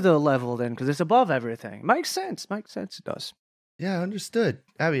below the level then, because it's above everything. Makes sense, it does. Yeah, understood.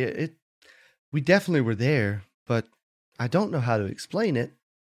 I mean, we definitely were there, but I don't know how to explain it.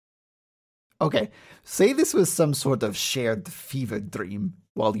 Okay, say this was some sort of shared fever dream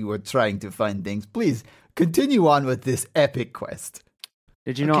while you were trying to find things. Please continue on with this epic quest.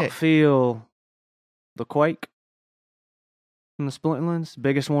 Did you Okay. not feel the quake from the Splinterlands?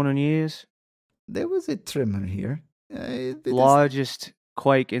 Biggest one in years? There was a tremor here. Largest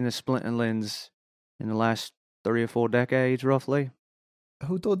quake in the Splinterlands in the last 3 or 4 decades, roughly.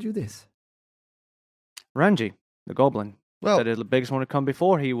 Who told you this? Ranji, the goblin, Well, said it was the biggest one to come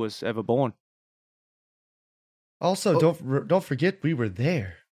before he was ever born. also Oh. don't forget we were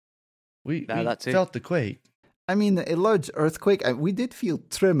there. We That's it. felt the quake. I mean, a large earthquake. We did feel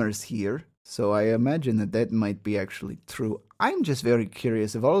tremors here, so I imagine that might be actually true. I'm just very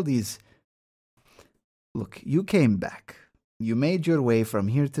curious of all these. Look, you came back. You made your way from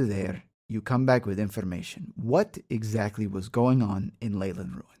here to there. You come back with information. What exactly was going on in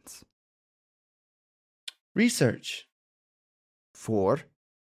Leyland Ruins? Research. For,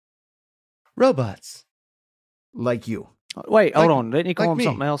 Robots. like you. Wait, hold Like- on. Didn't he call like him me.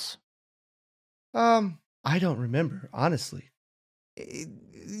 something else? I don't remember, honestly.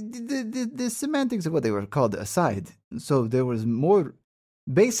 The semantics of what they were called aside. So there was more.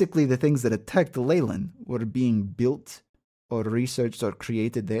 Basically, the things that attacked Leyland were being built or researched or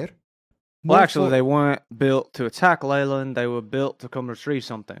created there. Well, More actually, for- they weren't built to attack Leyland. They were built to come retrieve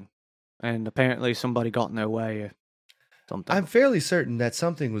something. And apparently somebody got in their way or something. I'm fairly certain that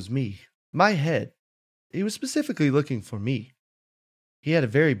something was me. My head. He was specifically looking for me. He had a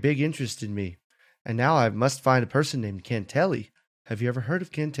very big interest in me. And now I must find a person named Cantelli. Have you ever heard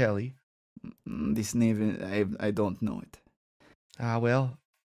of Cantelli? This name, I don't know it. Ah, well,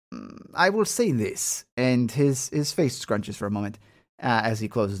 I will say this, and his face scrunches for a moment as he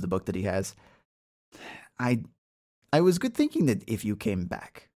closes the book that he has. I was good thinking that if you came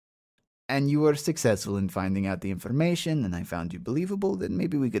back, and you were successful in finding out the information, and I found you believable, then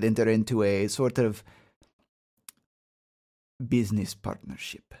maybe we could enter into a sort of business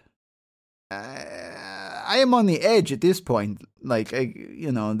partnership. I am on the edge at this point. Like,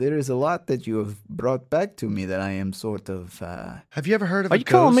 there is a lot that you have brought back to me that I am sort of... Have you ever heard of Are a you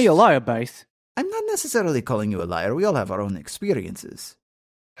calling me a ghost? liar, Baith? I'm not necessarily calling you a liar. We all have our own experiences.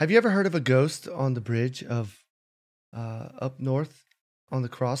 Have you ever heard of a ghost on the bridge of up north on the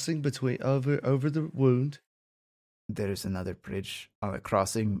crossing between over the wound? There's another bridge on a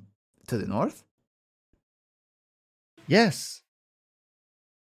crossing to the north? Yes.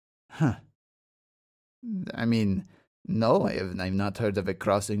 Huh. I mean, no, I've not heard of a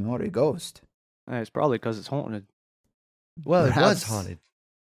crossing or a ghost. It's probably because it's haunted. Well, it was Perhaps. haunted.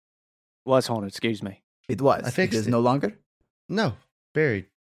 Was haunted, excuse me. It was. I fixed It is it. no longer? No, buried.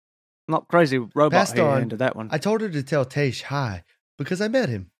 Not crazy robot Passed here on. into that one. I told her to tell Taish hi because I met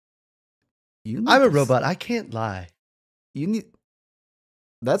him. You need I'm a to robot. I can't lie. You need...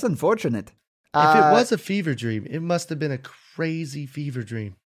 That's unfortunate. If it was a fever dream, it must have been a crazy fever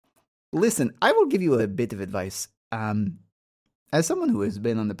dream. Listen, I will give you a bit of advice. As someone who has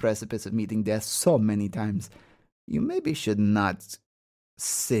been on the precipice of meeting death so many times, you maybe should not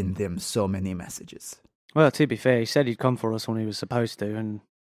send them so many messages. Well, to be fair, he said he'd come for us when he was supposed to, and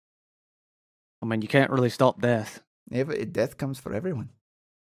I mean, you can't really stop death. Death comes for everyone.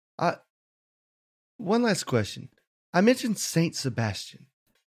 One last question. I mentioned Saint Sebastian.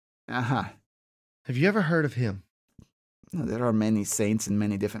 Uh-huh. Have you ever heard of him? No, there are many saints in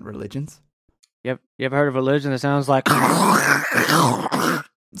many different religions. You ever heard of a religion that sounds like...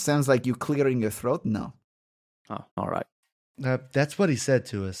 Sounds like you clearing your throat? No. Oh, all right. That's what he said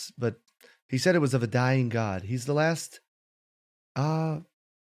to us, but he said it was of a dying god. He's the last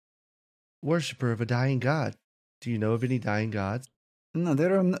worshiper of a dying god. Do you know of any dying gods? No,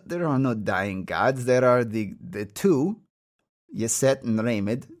 there are no dying gods. There are the two, Yeset and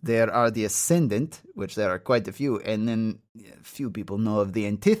Ramed. There are the Ascendant, which there are quite a few, and then few people know of the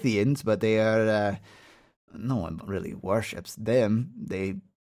Antitheans, but they are no one really worships them.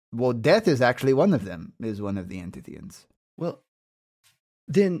 Death is actually one of them. Is one of the Antitheans. Well,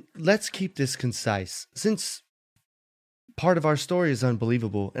 then let's keep this concise. Since part of our story is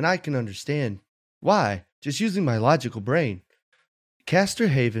unbelievable, and I can understand why, just using my logical brain. Castor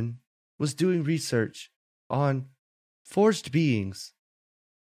Haven was doing research on forged beings.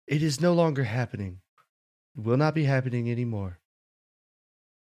 It is no longer happening. It will not be happening anymore.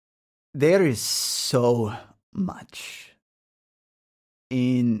 There is so much.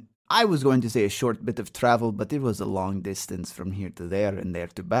 I was going to say a short bit of travel, but it was a long distance from here to there and there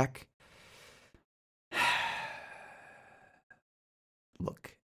to back.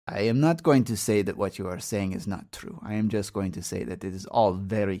 Look, I am not going to say that what you are saying is not true. I am just going to say that it is all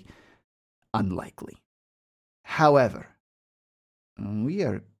very unlikely. However, we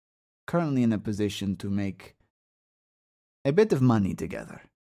are currently in a position to make a bit of money together.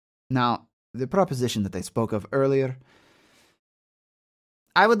 Now, the proposition that I spoke of earlier,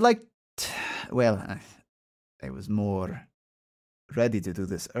 I would like I was more ready to do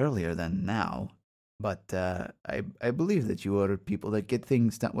this earlier than now, but I believe that you are people that get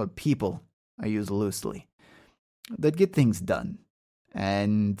things done. Well, people, I use loosely, that get things done.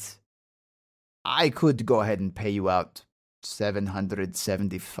 And I could go ahead and pay you out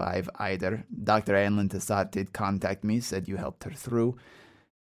 775 either. Dr. Anlin Tassat did contact me, said you helped her through.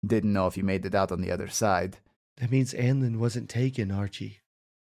 Didn't know if you made it out on the other side. That means Anlin wasn't taken, Archie.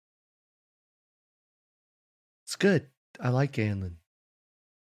 It's good. I like Anlin.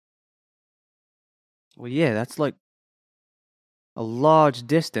 Well, yeah, that's like a large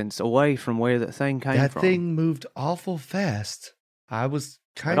distance away from where that thing came That from. thing moved awful fast. I was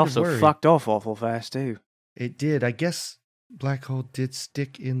It kind of also worried. fucked off awful fast, too. It did. I guess Black Hole did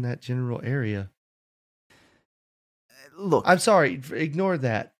stick in that general area. Look, I'm sorry. Ignore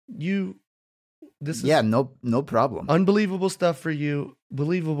that. This is no problem. unbelievable stuff for you.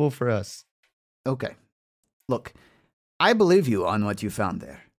 Believable for us. Okay. Look, I believe you on what you found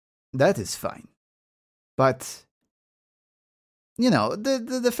there. That is fine. But,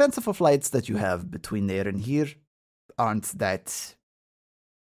 the fanciful flights that you have between there and here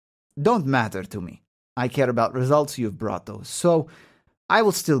don't matter to me. I care about results. You've brought those. So, I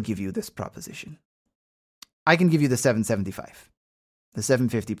will still give you this proposition. I can give you the 775. The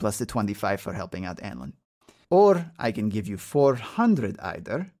 750 plus the 25 for helping out Anlin. Or I can give you 400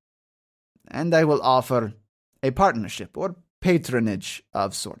 either. And I will offer a partnership, or patronage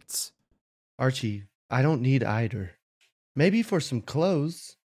of sorts. Archie, I don't need either. Maybe for some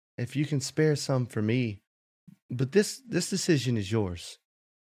clothes, if you can spare some for me. But this decision is yours.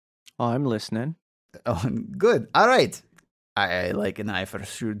 I'm listening. Oh, good. All right. I like an eye for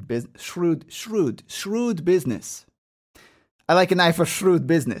shrewd business. I like an eye for shrewd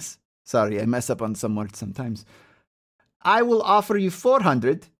business. Sorry, I mess up on some words sometimes. I will offer you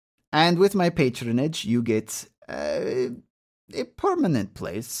 400, and with my patronage, you get a permanent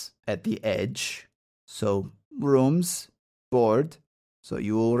place at the edge. So, rooms, board, so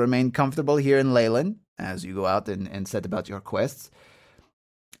you will remain comfortable here in Leyland as you go out and set about your quests.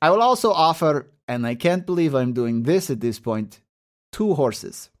 I will also offer, and I can't believe I'm doing this at this point, 2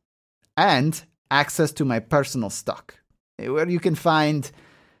 horses and access to my personal stock, where you can find,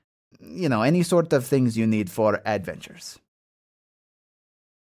 any sort of things you need for adventures.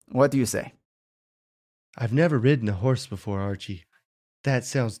 What do you say? I've never ridden a horse before, Archie. That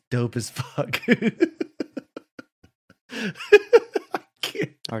sounds dope as fuck. I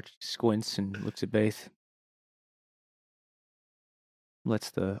can't. Archie squints and looks at Baith. Lets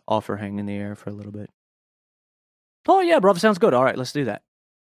the offer hang in the air for a little bit. Oh, yeah, brother, sounds good. All right, let's do that.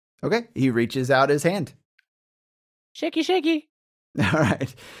 Okay, he reaches out his hand. Shaky, shaky. All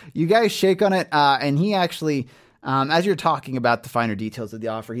right, you guys shake on it, and he actually, as you're talking about the finer details of the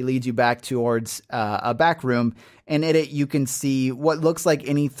offer, he leads you back towards a back room, and in it you can see what looks like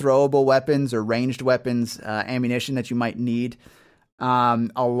any throwable weapons or ranged weapons, ammunition that you might need,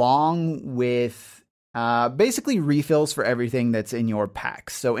 along with basically refills for everything that's in your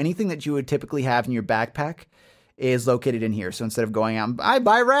packs. So anything that you would typically have in your backpack is located in here. So instead of going out and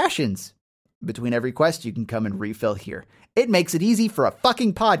buy rations between every quest, you can come and refill here. It makes it easy for a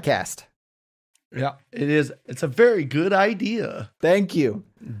fucking podcast. Yeah, it is. It's a very good idea. Thank you.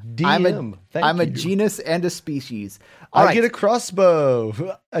 DM. I'm a genus and a species. All I right. get a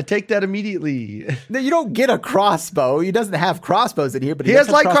crossbow. I take that immediately. No, you don't get a crossbow. He doesn't have crossbows in here, but He does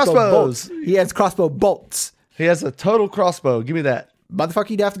has light have crossbow crossbows. bolts. He has crossbow bolts. He has a total crossbow. Give me that.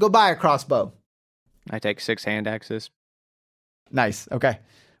 Motherfucker, you'd have to go buy a crossbow. I take 6 hand axes. Nice. Okay.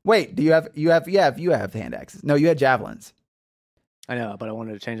 Wait, you have hand axes. No, you had javelins. I know, but I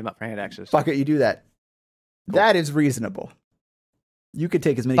wanted to change them up for hand axes. Fuck it, you do that. Cool. That is reasonable. You could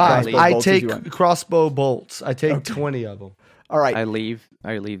take as many Fine. crossbow I bolts as you take want. crossbow bolts. I take Okay. 20 of them. All right. I leave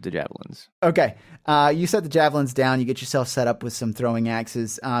the javelins. Okay. You set the javelins down. You get yourself set up with some throwing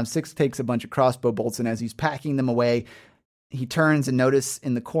axes. Six takes a bunch of crossbow bolts, and as he's packing them away, he turns and notices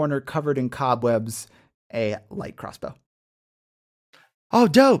in the corner, covered in cobwebs, a light crossbow. Oh,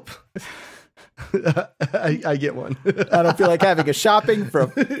 dope. I get one. I don't feel like having a shopping for a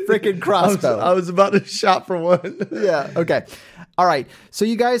freaking crossbow. I was about to shop for one. Yeah. Okay. All right. So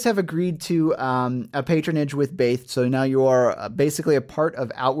you guys have agreed to a patronage with Baith. So now you are basically a part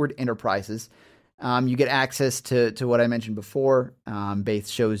of Outward Enterprises. You get access to what I mentioned before. Baith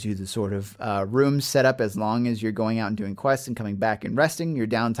shows you the sort of rooms set up as long as you're going out and doing quests and coming back and resting. Your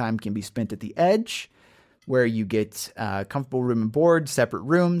downtime can be spent at the edge, where you get comfortable room and board, separate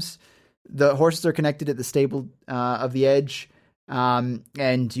rooms. The horses are connected at the stable of the edge,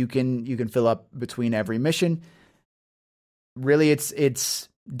 and you can fill up between every mission. Really, it's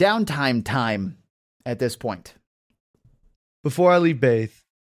downtime time at this point. Before I leave Baith,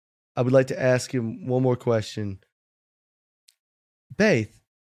 I would like to ask him one more question. Baith,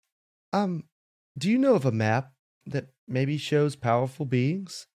 do you know of a map that maybe shows powerful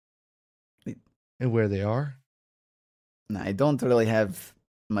beings and where they are? I don't really have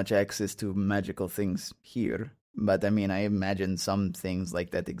much access to magical things here, but I mean, I imagine some things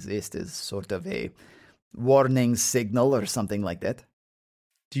like that exist as sort of a warning signal or something like that.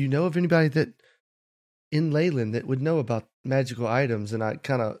 Do you know of anybody that in Leyland that would know about magical items? And I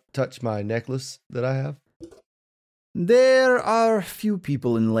kind of touch my necklace that I have. There are few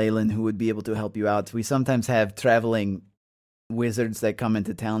people in Leyland who would be able to help you out. We sometimes have traveling wizards that come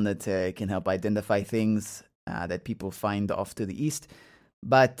into town that can help identify things that people find off to the east.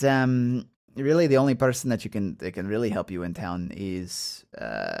 But really, the only person that can really help you in town is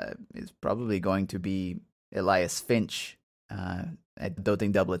probably going to be Elias Finch at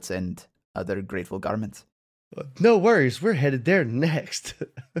Doting Doublets and Other Grateful Garments. No worries, we're headed there next.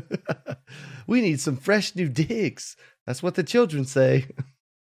 We need some fresh new digs. That's what the children say.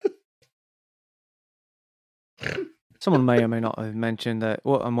 Someone may or may not have mentioned that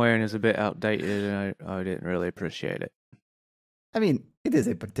what I'm wearing is a bit outdated, and I didn't really appreciate it. I mean, it is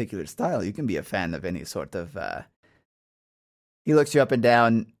a particular style. You can be a fan of any sort of... He looks you up and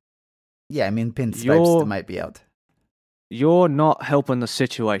down. Yeah, I mean, pinstripes might be out. You're not helping the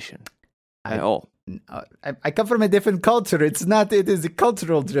situation at all. I come from a different culture. It is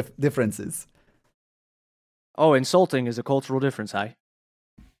cultural differences. Oh, insulting is a cultural difference, hey?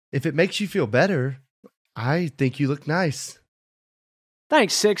 If it makes you feel better, I think you look nice.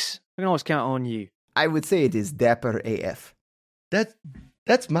 Thanks, Six. I can always count on you. I would say it is dapper AF.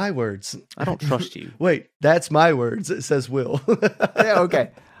 That's my words. I don't trust you. Wait, that's my words. It says Will. Yeah,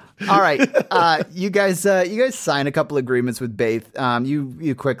 okay. All right. You guys sign a couple agreements with Baith.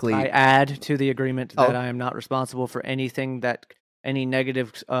 You quickly. I add to the agreement that I am not responsible for any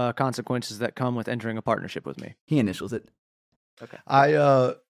negative consequences that come with entering a partnership with me. He initials it. Okay.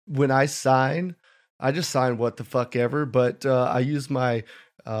 When I sign, I just sign what the fuck ever, but I use my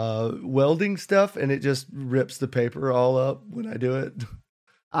welding stuff and it just rips the paper all up when I do it.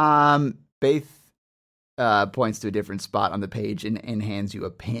 Baith points to a different spot on the page and hands you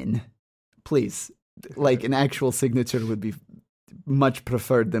a pin. Please, like an actual signature would be much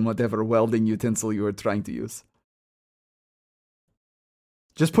preferred than whatever welding utensil you are trying to use.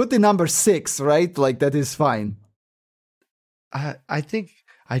 Just put the number 6, right? Like, that is fine. I think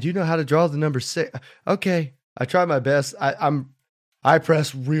I do know how to draw the number 6. Okay, I try my best. I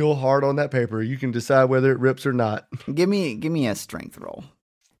press real hard on that paper. You can decide whether it rips or not. Give me a strength roll.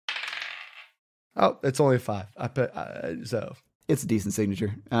 Oh, it's only a 5. So it's a decent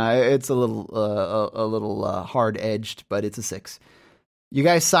signature. It's a little hard edged, but it's a 6. You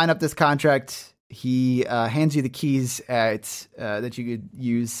guys sign up this contract. He hands you the keys that you could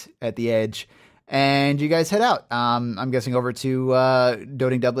use at the edge, and you guys head out. I'm guessing over to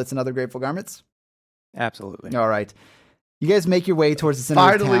Doting Doublets and Other Grateful Garments. Absolutely. All right. You guys make your way towards the center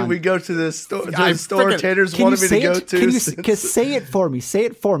of town. Finally, we go to the store Taters wanted me to go to. Say it for me. Say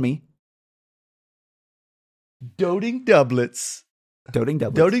it for me. Doting Doublets. Doting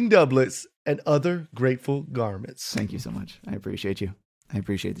Doublets. Doting Doublets and Other Grateful Garments. Thank you so much. I appreciate you. I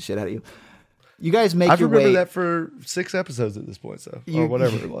appreciate the shit out of you. You guys make your way. I've remembered that for 6 episodes at this point, or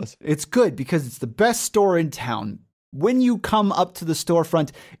whatever it was. It's good because it's the best store in town. When you come up to the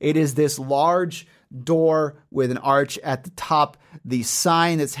storefront, it is this large door with an arch at the top. The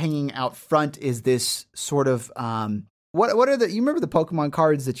sign that's hanging out front is this sort of what are you remember the Pokemon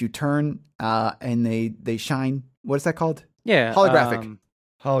cards that you turn and they shine? What is that called? Yeah, holographic.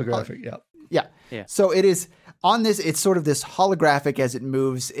 Holographic. Yeah. So it is on this. It's sort of this holographic as it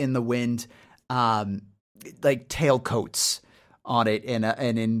moves in the wind, like tailcoats on it,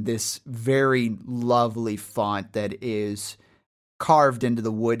 and in this very lovely font that is carved into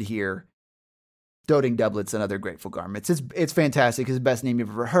the wood here. Doting Doublets and Other Grateful Garments. It's fantastic. It's the best name you've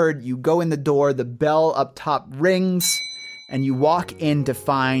ever heard. You go in the door, the bell up top rings, and you walk in to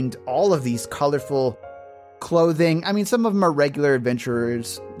find all of these colorful clothing. I mean, some of them are regular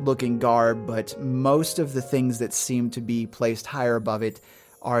adventurers looking garb, but most of the things that seem to be placed higher above it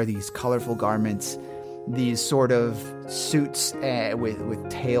are these colorful garments, these sort of suits with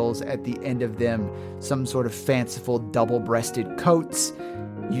tails at the end of them, some sort of fanciful double-breasted coats.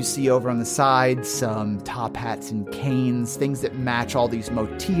 You see over on the side some top hats and canes, things that match all these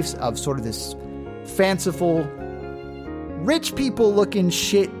motifs of sort of this fanciful, rich people looking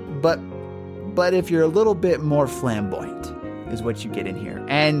shit, but if you're a little bit more flamboyant is what you get in here.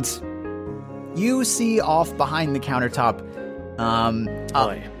 And you see off behind the countertop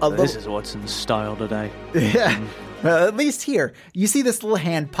this is what's in style today. Yeah. Well, at least here. You see this little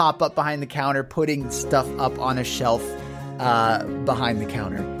hand pop up behind the counter, putting stuff up on a shelf behind the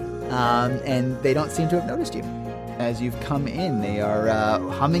counter. And they don't seem to have noticed you. As you've come in, they are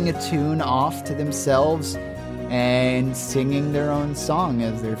humming a tune off to themselves and singing their own song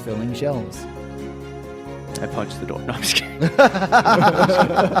as they're filling shelves. I punched the door. No, I'm just kidding.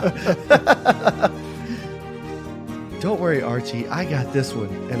 Don't worry, Archie. I got this one.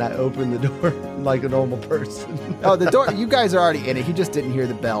 And I open the door like a normal person. Oh, the door. You guys are already in it. He just didn't hear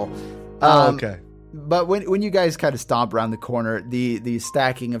the bell. Okay. But when you guys kind of stomp around the corner, the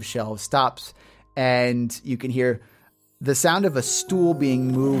stacking of shelves stops, and you can hear the sound of a stool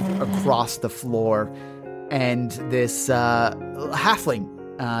being moved across the floor, and this halfling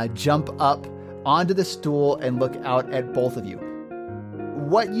jump up onto the stool and look out at both of you.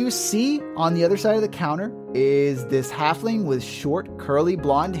 What you see on the other side of the counter is this halfling with short, curly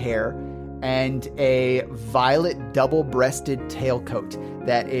blonde hair and a violet double-breasted tailcoat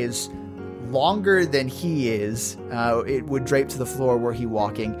that is longer than he is. It would drape to the floor were he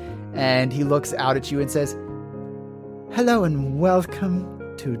walking. And he looks out at you and says, "Hello and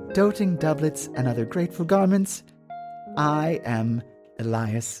welcome to Doting Doublets and Other Grateful Garments. I am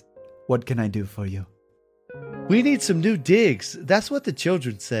Elias. What can I do for you?" We need some new digs. That's what the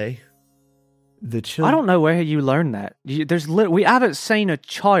children say. The children? I don't know where you learned that. We haven't seen a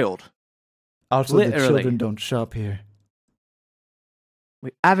child. Also, the Literally. children don't shop here.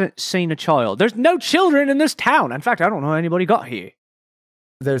 We haven't seen a child. There's no children in this town. In fact, I don't know how anybody got here.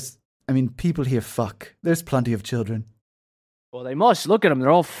 People here fuck. There's plenty of children. Well, they must. Look at them. They're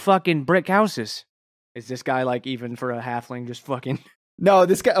all fucking brick houses. Is this guy, like, even for a halfling, just fucking... No,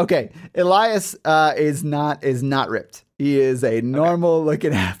 this guy. Okay, Elias is not ripped. He is a normal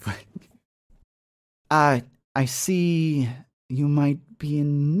looking halfling. I see you might be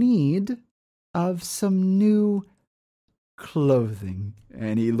in need of some new clothing.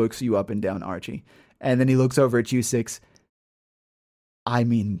 And he looks you up and down, Archie. And then he looks over at you, Six. I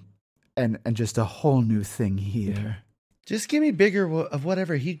mean, and just a whole new thing here. Just give me bigger of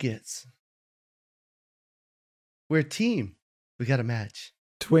whatever he gets. We're a team. We got a match.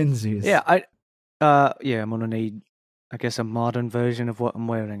 Twinsies. Yeah, I'm gonna need, I guess, a modern version of what I'm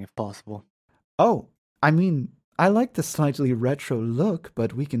wearing, if possible. Oh, I mean, I like the slightly retro look,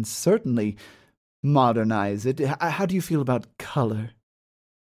 but we can certainly modernize it. How do you feel about color?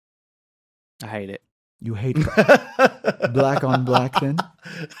 I hate it. You hate black on black, then?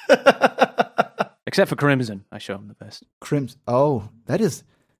 Except for crimson. I show him the best. Crimson. Oh, that is...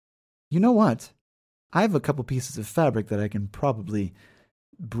 You know what? I have a couple pieces of fabric that I can probably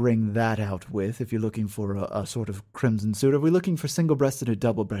bring that out with if you're looking for a sort of crimson suit. Are we looking for single-breasted or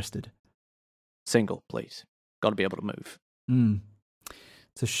double-breasted? Single, please. Gotta be able to move.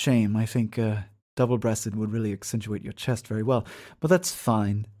 It's a shame. I think double-breasted would really accentuate your chest very well. But that's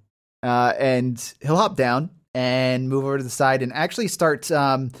fine. And he'll hop down and move over to the side and actually start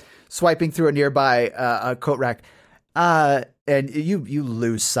swiping through a nearby coat rack. And you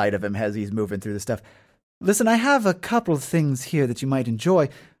lose sight of him as he's moving through the stuff. Listen, I have a couple of things here that you might enjoy.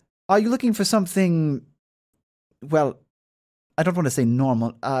 Are you looking for something, well, I don't want to say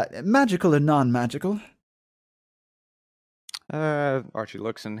normal, magical or non-magical? Archie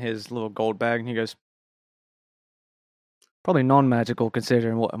looks in his little gold bag and he goes, probably non-magical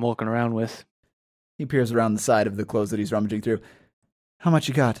considering what I'm walking around with. He peers around the side of the clothes that he's rummaging through. How much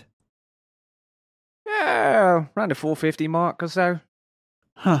you got? Yeah, around the 450 mark or so.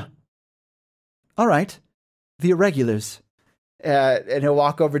 Huh. All right. The irregulars. And he'll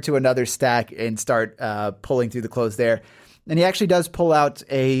walk over to another stack and start pulling through the clothes there. And he actually does pull out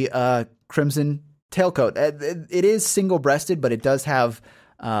a crimson tailcoat. It is single-breasted, but it does have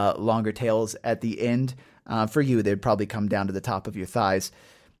longer tails at the end. For you, they'd probably come down to the top of your thighs.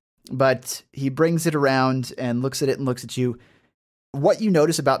 But he brings it around and looks at it and looks at you. What you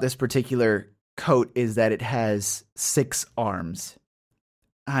notice about this particular coat is that it has 6 arms.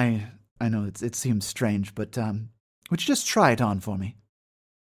 I know it seems strange, but would you just try it on for me?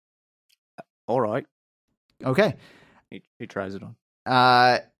 All right. Okay. He tries it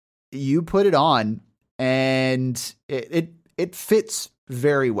on. You put it on, and it fits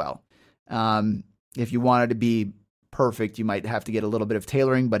very well. If you wanted to be perfect, you might have to get a little bit of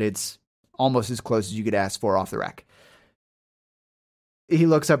tailoring, but it's almost as close as you could ask for off the rack. He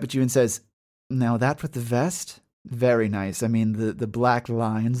looks up at you and says, now that with the vest, very nice. I mean, the black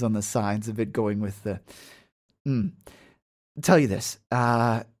lines on the sides of it going with the... Tell you this.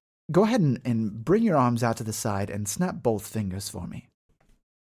 Go ahead and bring your arms out to the side and snap both fingers for me.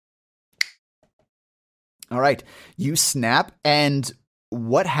 All right. You snap, and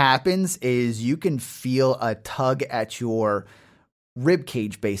what happens is you can feel a tug at your rib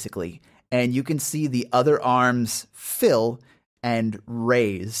cage, basically, and you can see the other arms fill and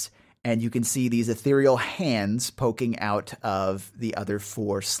raise, and you can see these ethereal hands poking out of the other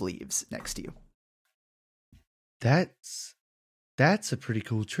 4 sleeves next to you. That's a pretty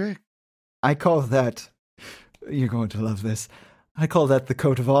cool trick. I call that, you're going to love this, I call that the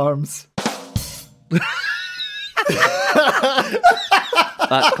coat of arms.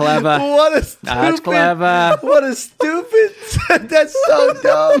 That's clever. What a stupid. That's clever. What a stupid. That's so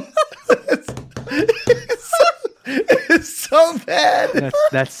dumb. It's so bad.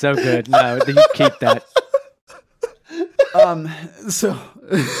 That's so good. No, you keep that. So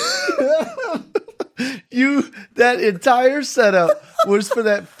that entire setup was for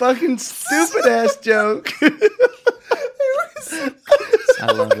that fucking stupid ass joke.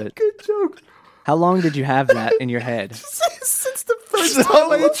 I love it. Good joke. How long did you have that in your head? Since the first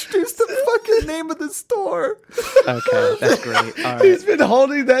time I introduced the fucking name of the store. Okay, that's great. All right. He's been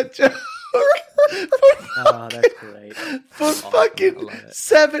holding that joke. Oh, that's great. For fucking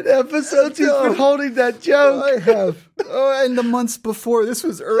 7 episodes, he's been holding that joke. I have. Oh, and the months before, this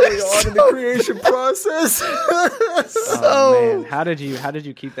was early on in the creation process. Oh man, how did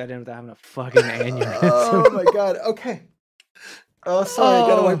you keep that in without having a fucking aneurysm? Oh my god. Okay. Oh, sorry. I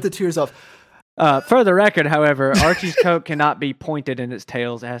gotta wipe the tears off. For the record, however, Archie's coat cannot be pointed in its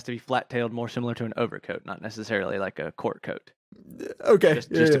tails. It has to be flat-tailed, more similar to an overcoat, not necessarily like a court coat. Okay. Just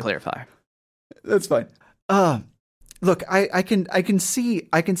to clarify. That's fine. Look, I can see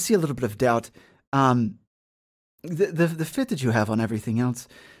a little bit of doubt. The fit that you have on everything else,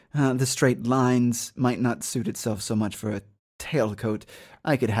 the straight lines might not suit itself so much for a tailcoat.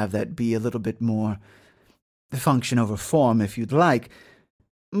 I could have that be a little bit more function over form if you'd like.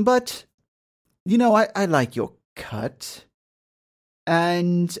 But, I like your cut.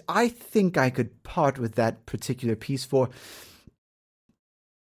 And I think I could part with that particular piece for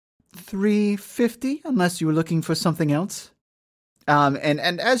 $350, unless you were looking for something else. And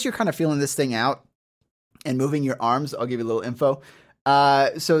as you're kind of feeling this thing out and moving your arms, I'll give you a little info.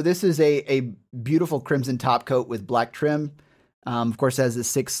 So this is a beautiful crimson top coat with black trim. Of course, it has the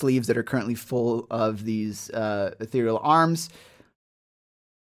 6 sleeves that are currently full of these ethereal arms.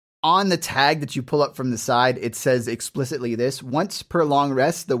 On the tag that you pull up from the side, it says explicitly this: once per long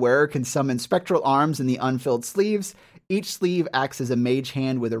rest, the wearer can summon spectral arms in the unfilled sleeves. Each sleeve acts as a mage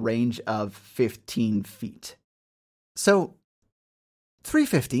hand with a range of 15 feet. So,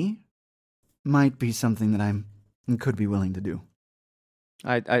 $350 might be something that I could be willing to do.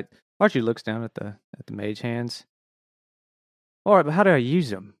 Archie looks down at the mage hands. All right, but how do I use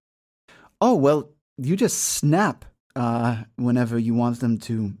them? Oh, well, you just snap whenever you want them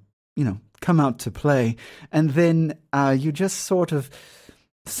to, come out to play. And then you just sort of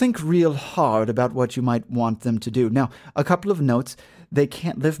think real hard about what you might want them to do. Now, a couple of notes. They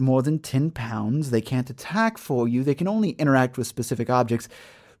can't lift more than 10 pounds. They can't attack for you. They can only interact with specific objects.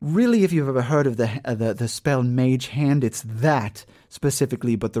 Really, if you've ever heard of the spell Mage Hand, it's that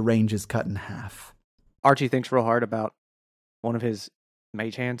specifically, but the range is cut in half. Archie thinks real hard about one of his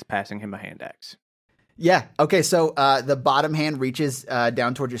mage hands passing him a hand axe. Yeah. Okay. So the bottom hand reaches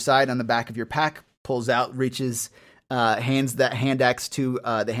down toward your side on the back of your pack, pulls out, reaches, hands that hand axe to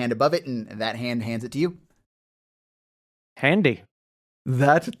the hand above it, and that hand hands it to you. Handy.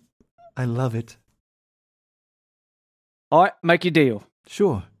 I love it. All right, make your deal.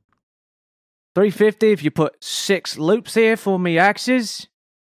 Sure. $350 if you put 6 loops here for me axes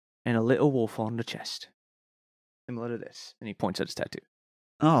and a little wolf on the chest. Similar to this. And he points at his tattoo.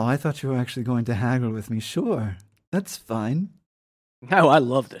 Oh, I thought you were actually going to haggle with me. Sure. That's fine. No, I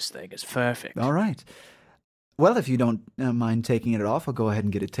love this thing. It's perfect. All right. Well, if you don't mind taking it off, I'll go ahead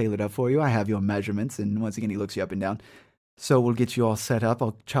and get it tailored up for you. I have your measurements, and once again, he looks you up and down. So we'll get you all set up.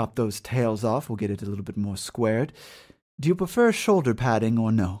 I'll chop those tails off. We'll get it a little bit more squared. Do you prefer shoulder padding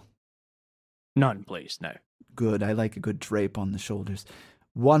or no? None, please. No. Good. I like a good drape on the shoulders.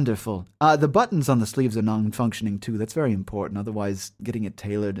 Wonderful. The buttons on the sleeves are non-functioning too. That's very important. Otherwise, getting it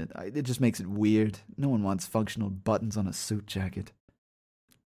tailored, it just makes it weird. No one wants functional buttons on a suit jacket.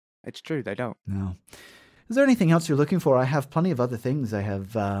 It's true. They don't. No. Is there anything else you're looking for? I have plenty of other things. I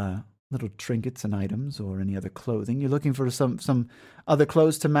have little trinkets and items or any other clothing. You're looking for some other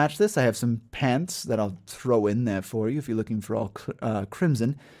clothes to match this? I have some pants that I'll throw in there for you if you're looking for all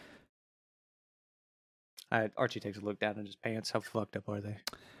crimson. Archie takes a look down at his pants. How fucked up are they?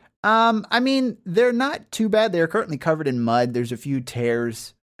 I mean, they're not too bad. They're currently covered in mud. There's a few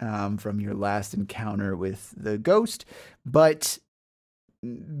tears from your last encounter with the ghost. But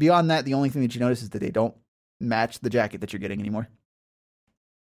beyond that, the only thing that you notice is that they don't match the jacket that you're getting anymore.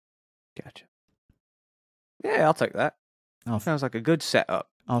 Gotcha. Yeah, I'll take that. Sounds like a good setup.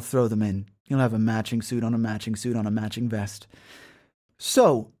 I'll throw them in. You'll have a matching suit on a matching suit on a matching vest.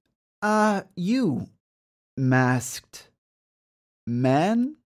 So, you masked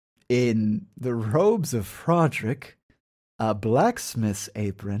man in the robes of Frodrick, a blacksmith's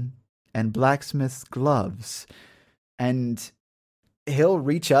apron, and blacksmith's gloves. And he'll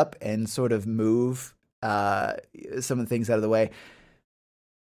reach up and sort of move some of the things out of the way.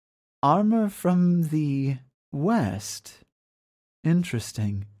 Armor from the west.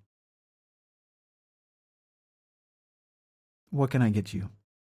 Interesting. What can I get you?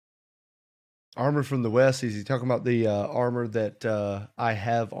 Armor from the west. Is he talking about the armor that I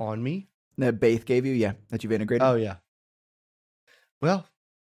have on me? That Baith gave you? Yeah, that you've integrated? Oh, yeah. Well,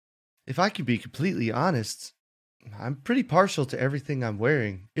 if I could be completely honest, I'm pretty partial to everything I'm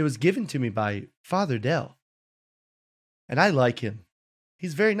wearing. It was given to me by Father Dell. And I like him.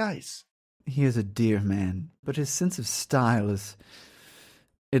 He's very nice. He is a dear man, but his sense of style is...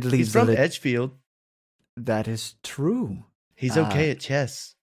 It leaves He's from Edgefield. That is true. He's okay at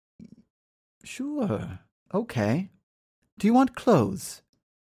chess. Sure. Okay. Do you want clothes?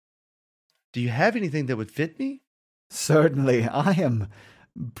 Do you have anything that would fit me? Certainly. I am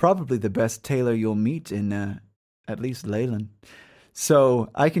probably the best tailor you'll meet in, at least Leyland. So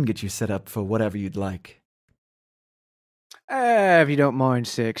I can get you set up for whatever you'd like. If you don't mind,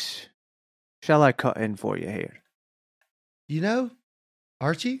 Six, shall I cut in for you here? You know,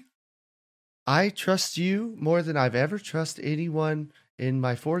 Archie, I trust you more than I've ever trusted anyone in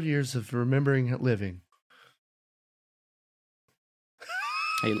my 4 years of remembering living.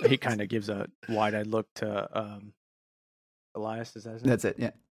 He kind of gives a wide-eyed look to Elias. Is that his name? That's it,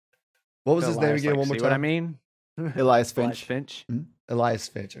 yeah. What was his name again? One more See time. what I mean? Elias Finch. Finch. Elias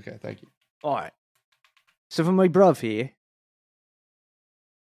Finch. Okay, thank you. All right. So for my bruv here,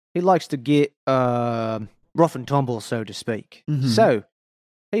 he likes to get rough and tumble, so to speak. Mhm. So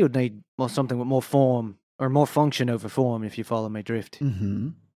he would need something with more form or more function over form, if you follow my drift. Mm-hmm.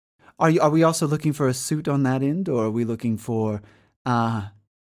 Are we also looking for a suit on that end, or are we looking for?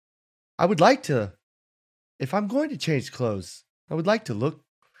 I would like to, if I'm going to change clothes, I would like to look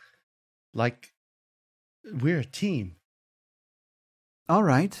like we're a team. All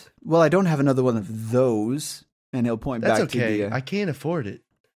right. Well, I don't have another one of those, and he'll point That's back okay. to the. I can't afford it.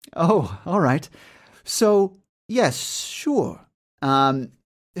 Oh, all right. So yes, sure.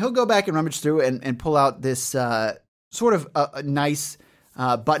 He'll go back and rummage through and pull out this sort of a nice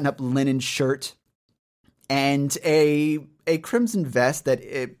button-up linen shirt and a crimson vest that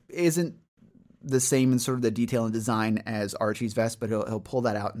it isn't the same in sort of the detail and design as Archie's vest, but he'll pull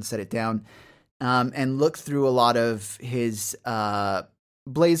that out and set it down and look through a lot of his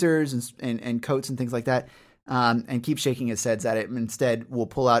blazers and coats and things like that and keep shaking his head at it. Instead, we'll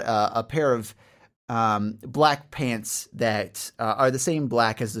pull out a pair of black pants that are the same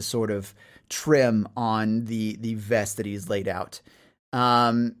black as the sort of trim on the vest that he's laid out.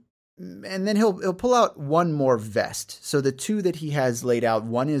 And then he'll pull out one more vest. So the two that he has laid out,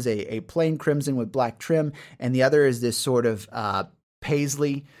 one is a plain crimson with black trim, and the other is this sort of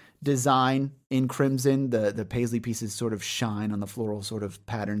paisley design in crimson. The paisley pieces sort of shine on the floral sort of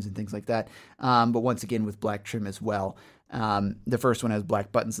patterns and things like that. But once again with black trim as well. The first one has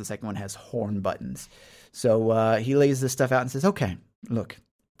black buttons. The second one has horn buttons. So he lays this stuff out and says, okay, look,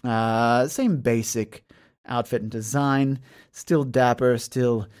 same basic outfit and design, still dapper,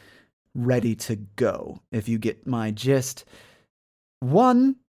 still ready to go, if you get my gist.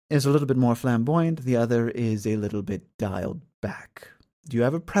 One is a little bit more flamboyant, the other is a little bit dialed back. Do you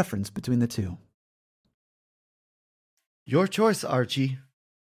have a preference between the two? Your choice, Archie.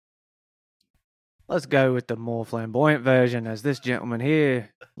 Let's go with the more flamboyant version, as this gentleman here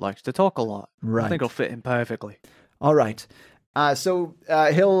likes to talk a lot. Right. I think it'll fit him perfectly. All right. So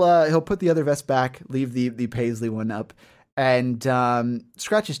he'll put the other vest back, leave the paisley one up, and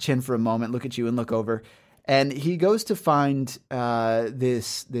scratch his chin for a moment, look at you and look over. And he goes to find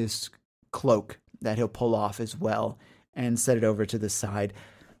this cloak that he'll pull off as well and set it over to the side.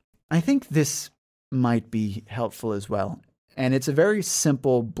 I think this might be helpful as well. And it's a very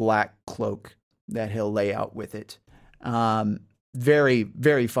simple black cloak that he'll lay out with it. Very,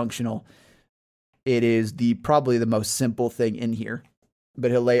 very functional. It is probably the most simple thing in here,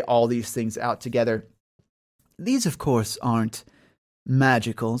 but he'll lay all these things out together. These, of course, aren't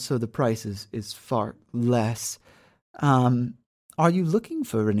magical, so the price is far less. Are you looking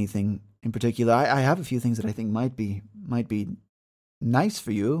for anything in particular? I have a few things that I think might be nice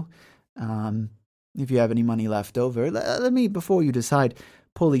for you. If you have any money left over, let me, before you decide,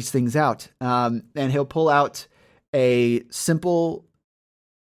 pull these things out. And he'll pull out a simple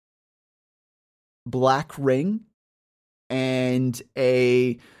black ring and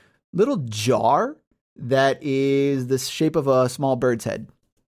a little jar that is the shape of a small bird's head.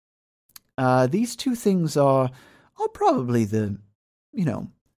 These two things are probably the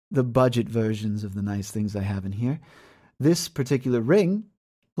budget versions of the nice things I have in here. This particular ring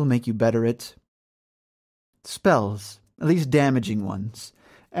will make you better at spells, at least damaging ones.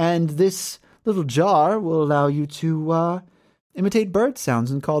 And this little jar will allow you to imitate bird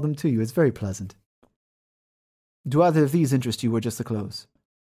sounds and call them to you. It's very pleasant. Do either of these interest you or just the clothes?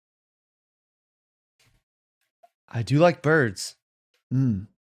 I do like birds. How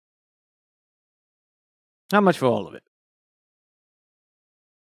much for all of it?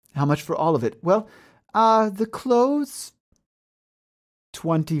 How much for all of it? Well, the clothes,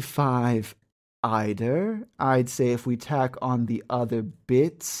 25 either. I'd say if we tack on the other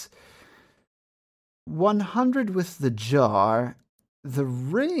bits, 100 with the jar. The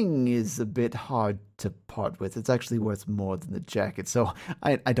ring is a bit hard to part with. It's actually worth more than the jacket, so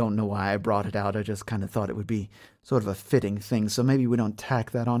I don't know why I brought it out. I just kind of thought it would be sort of a fitting thing, so maybe we don't tack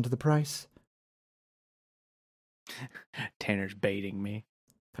that onto the price. Tanner's baiting me.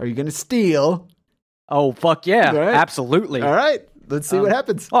 Are you going to steal? Oh, fuck yeah. Right. Absolutely. All right, let's see what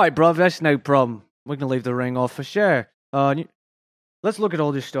happens. All right, bruv, that's no problem. We can leave the ring off for sure. let's look at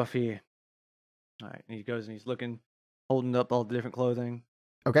all this stuff here. All right, and he goes and he's looking, holding up all the different clothing.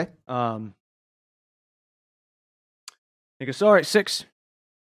 Okay. He goes, all right, 6.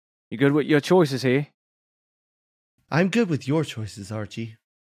 You good with your choices here? I'm good with your choices, Archie.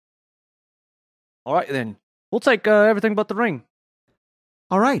 All right, then. We'll take everything but the ring.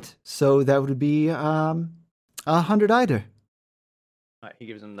 All right. So that would be 100 eider. All right, he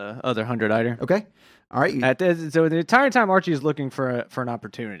gives him the other 100 eider. Okay. All right. So the entire time, Archie is looking for an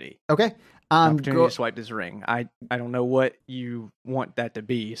opportunity. Okay. Opportunity to swipe this ring. I don't know what you want that to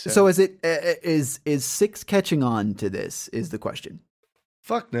be. So is it is 6 catching on to this? Is the question?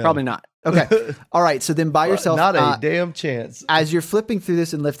 Fuck no. Probably not. Okay. All right. So then buy yourself not a damn chance. As you're flipping through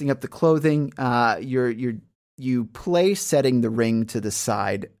this and lifting up the clothing, you play setting the ring to the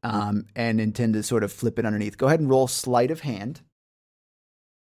side and intend to sort of flip it underneath. Go ahead and roll sleight of hand.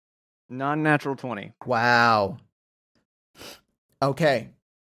 Non-natural 20. Wow. Okay.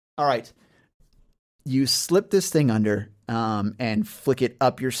 All right. You slip this thing under and flick it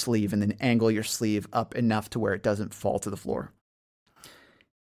up your sleeve and then angle your sleeve up enough to where it doesn't fall to the floor.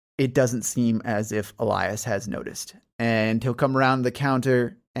 It doesn't seem as if Elias has noticed. And he'll come around the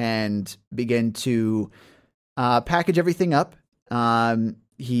counter and begin to package everything up.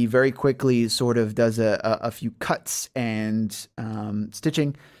 He very quickly sort of does a few cuts and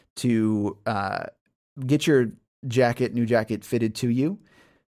stitching to get your new jacket fitted to you.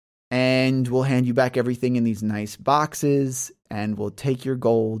 And we'll hand you back everything in these nice boxes, and we'll take your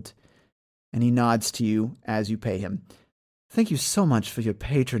gold. And he nods to you as you pay him. Thank you so much for your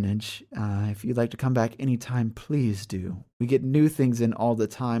patronage. If you'd like to come back anytime, please do. We get new things in all the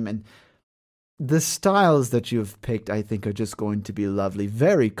time, and the styles that you've picked, I think, are just going to be lovely.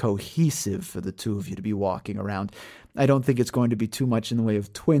 Very cohesive for the two of you to be walking around. I don't think it's going to be too much in the way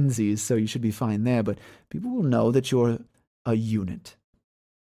of twinsies, so you should be fine there, but people will know that you're a unit.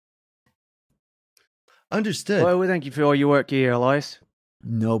 Understood. Well, we thank you for all your work here, Elias.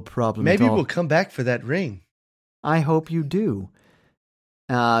 No problem Maybe at all. we'll come back for that ring. I hope you do.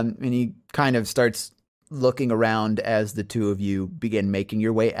 And he kind of starts looking around as the two of you begin making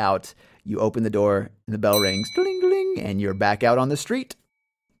your way out. You open the door, and the bell rings, ding, ding, and you're back out on the street.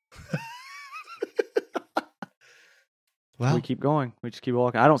 Well, We keep going. We just keep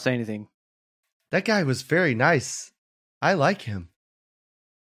walking. I don't say anything. that guy was very nice. I like him.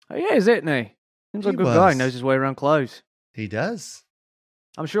 Oh, yeah, isn't he? Seems like a He good guy. was. Knows his way around clothes. He does.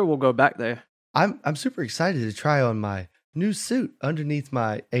 I'm sure we'll go back there. I'm super excited to try on my new suit underneath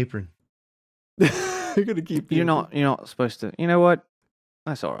my apron. You're gonna keep. You're not supposed to. You know what?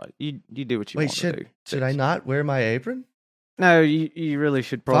 That's all right. You do what you Wait, want to do. should I not wear my apron? No, you really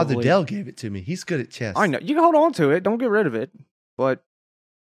should probably. Father Dell gave it to me. He's good at chess. I know you can hold on to it. Don't get rid of it. But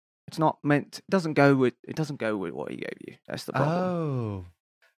it's not meant. It doesn't go with what he gave you. That's the problem. Oh,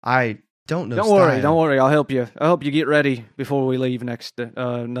 I don't know. Don't worry. I'll help you. I'll help you get ready before we leave the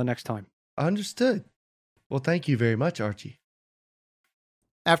next time. Understood. Well, thank you very much, Archie.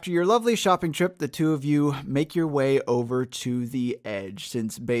 After your lovely shopping trip, the two of you make your way over to the edge.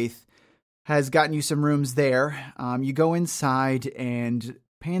 Since Baith has gotten you some rooms there, you go inside, and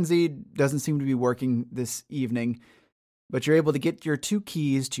Pansy doesn't seem to be working this evening, but you're able to get your 2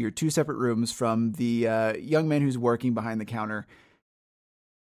 keys to your 2 separate rooms from the young man who's working behind the counter.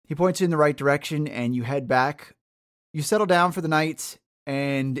 He points you in the right direction, and you head back. You settle down for the night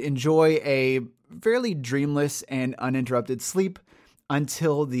and enjoy a fairly dreamless and uninterrupted sleep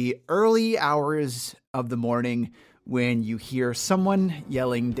until the early hours of the morning when you hear someone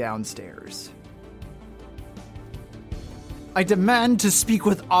yelling downstairs. I demand to speak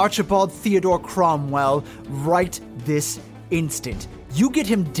with Archibald Theodore Cromwell right this instant. You get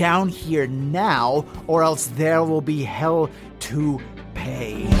him down here now, or else there will be hell to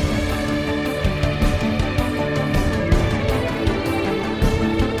pay.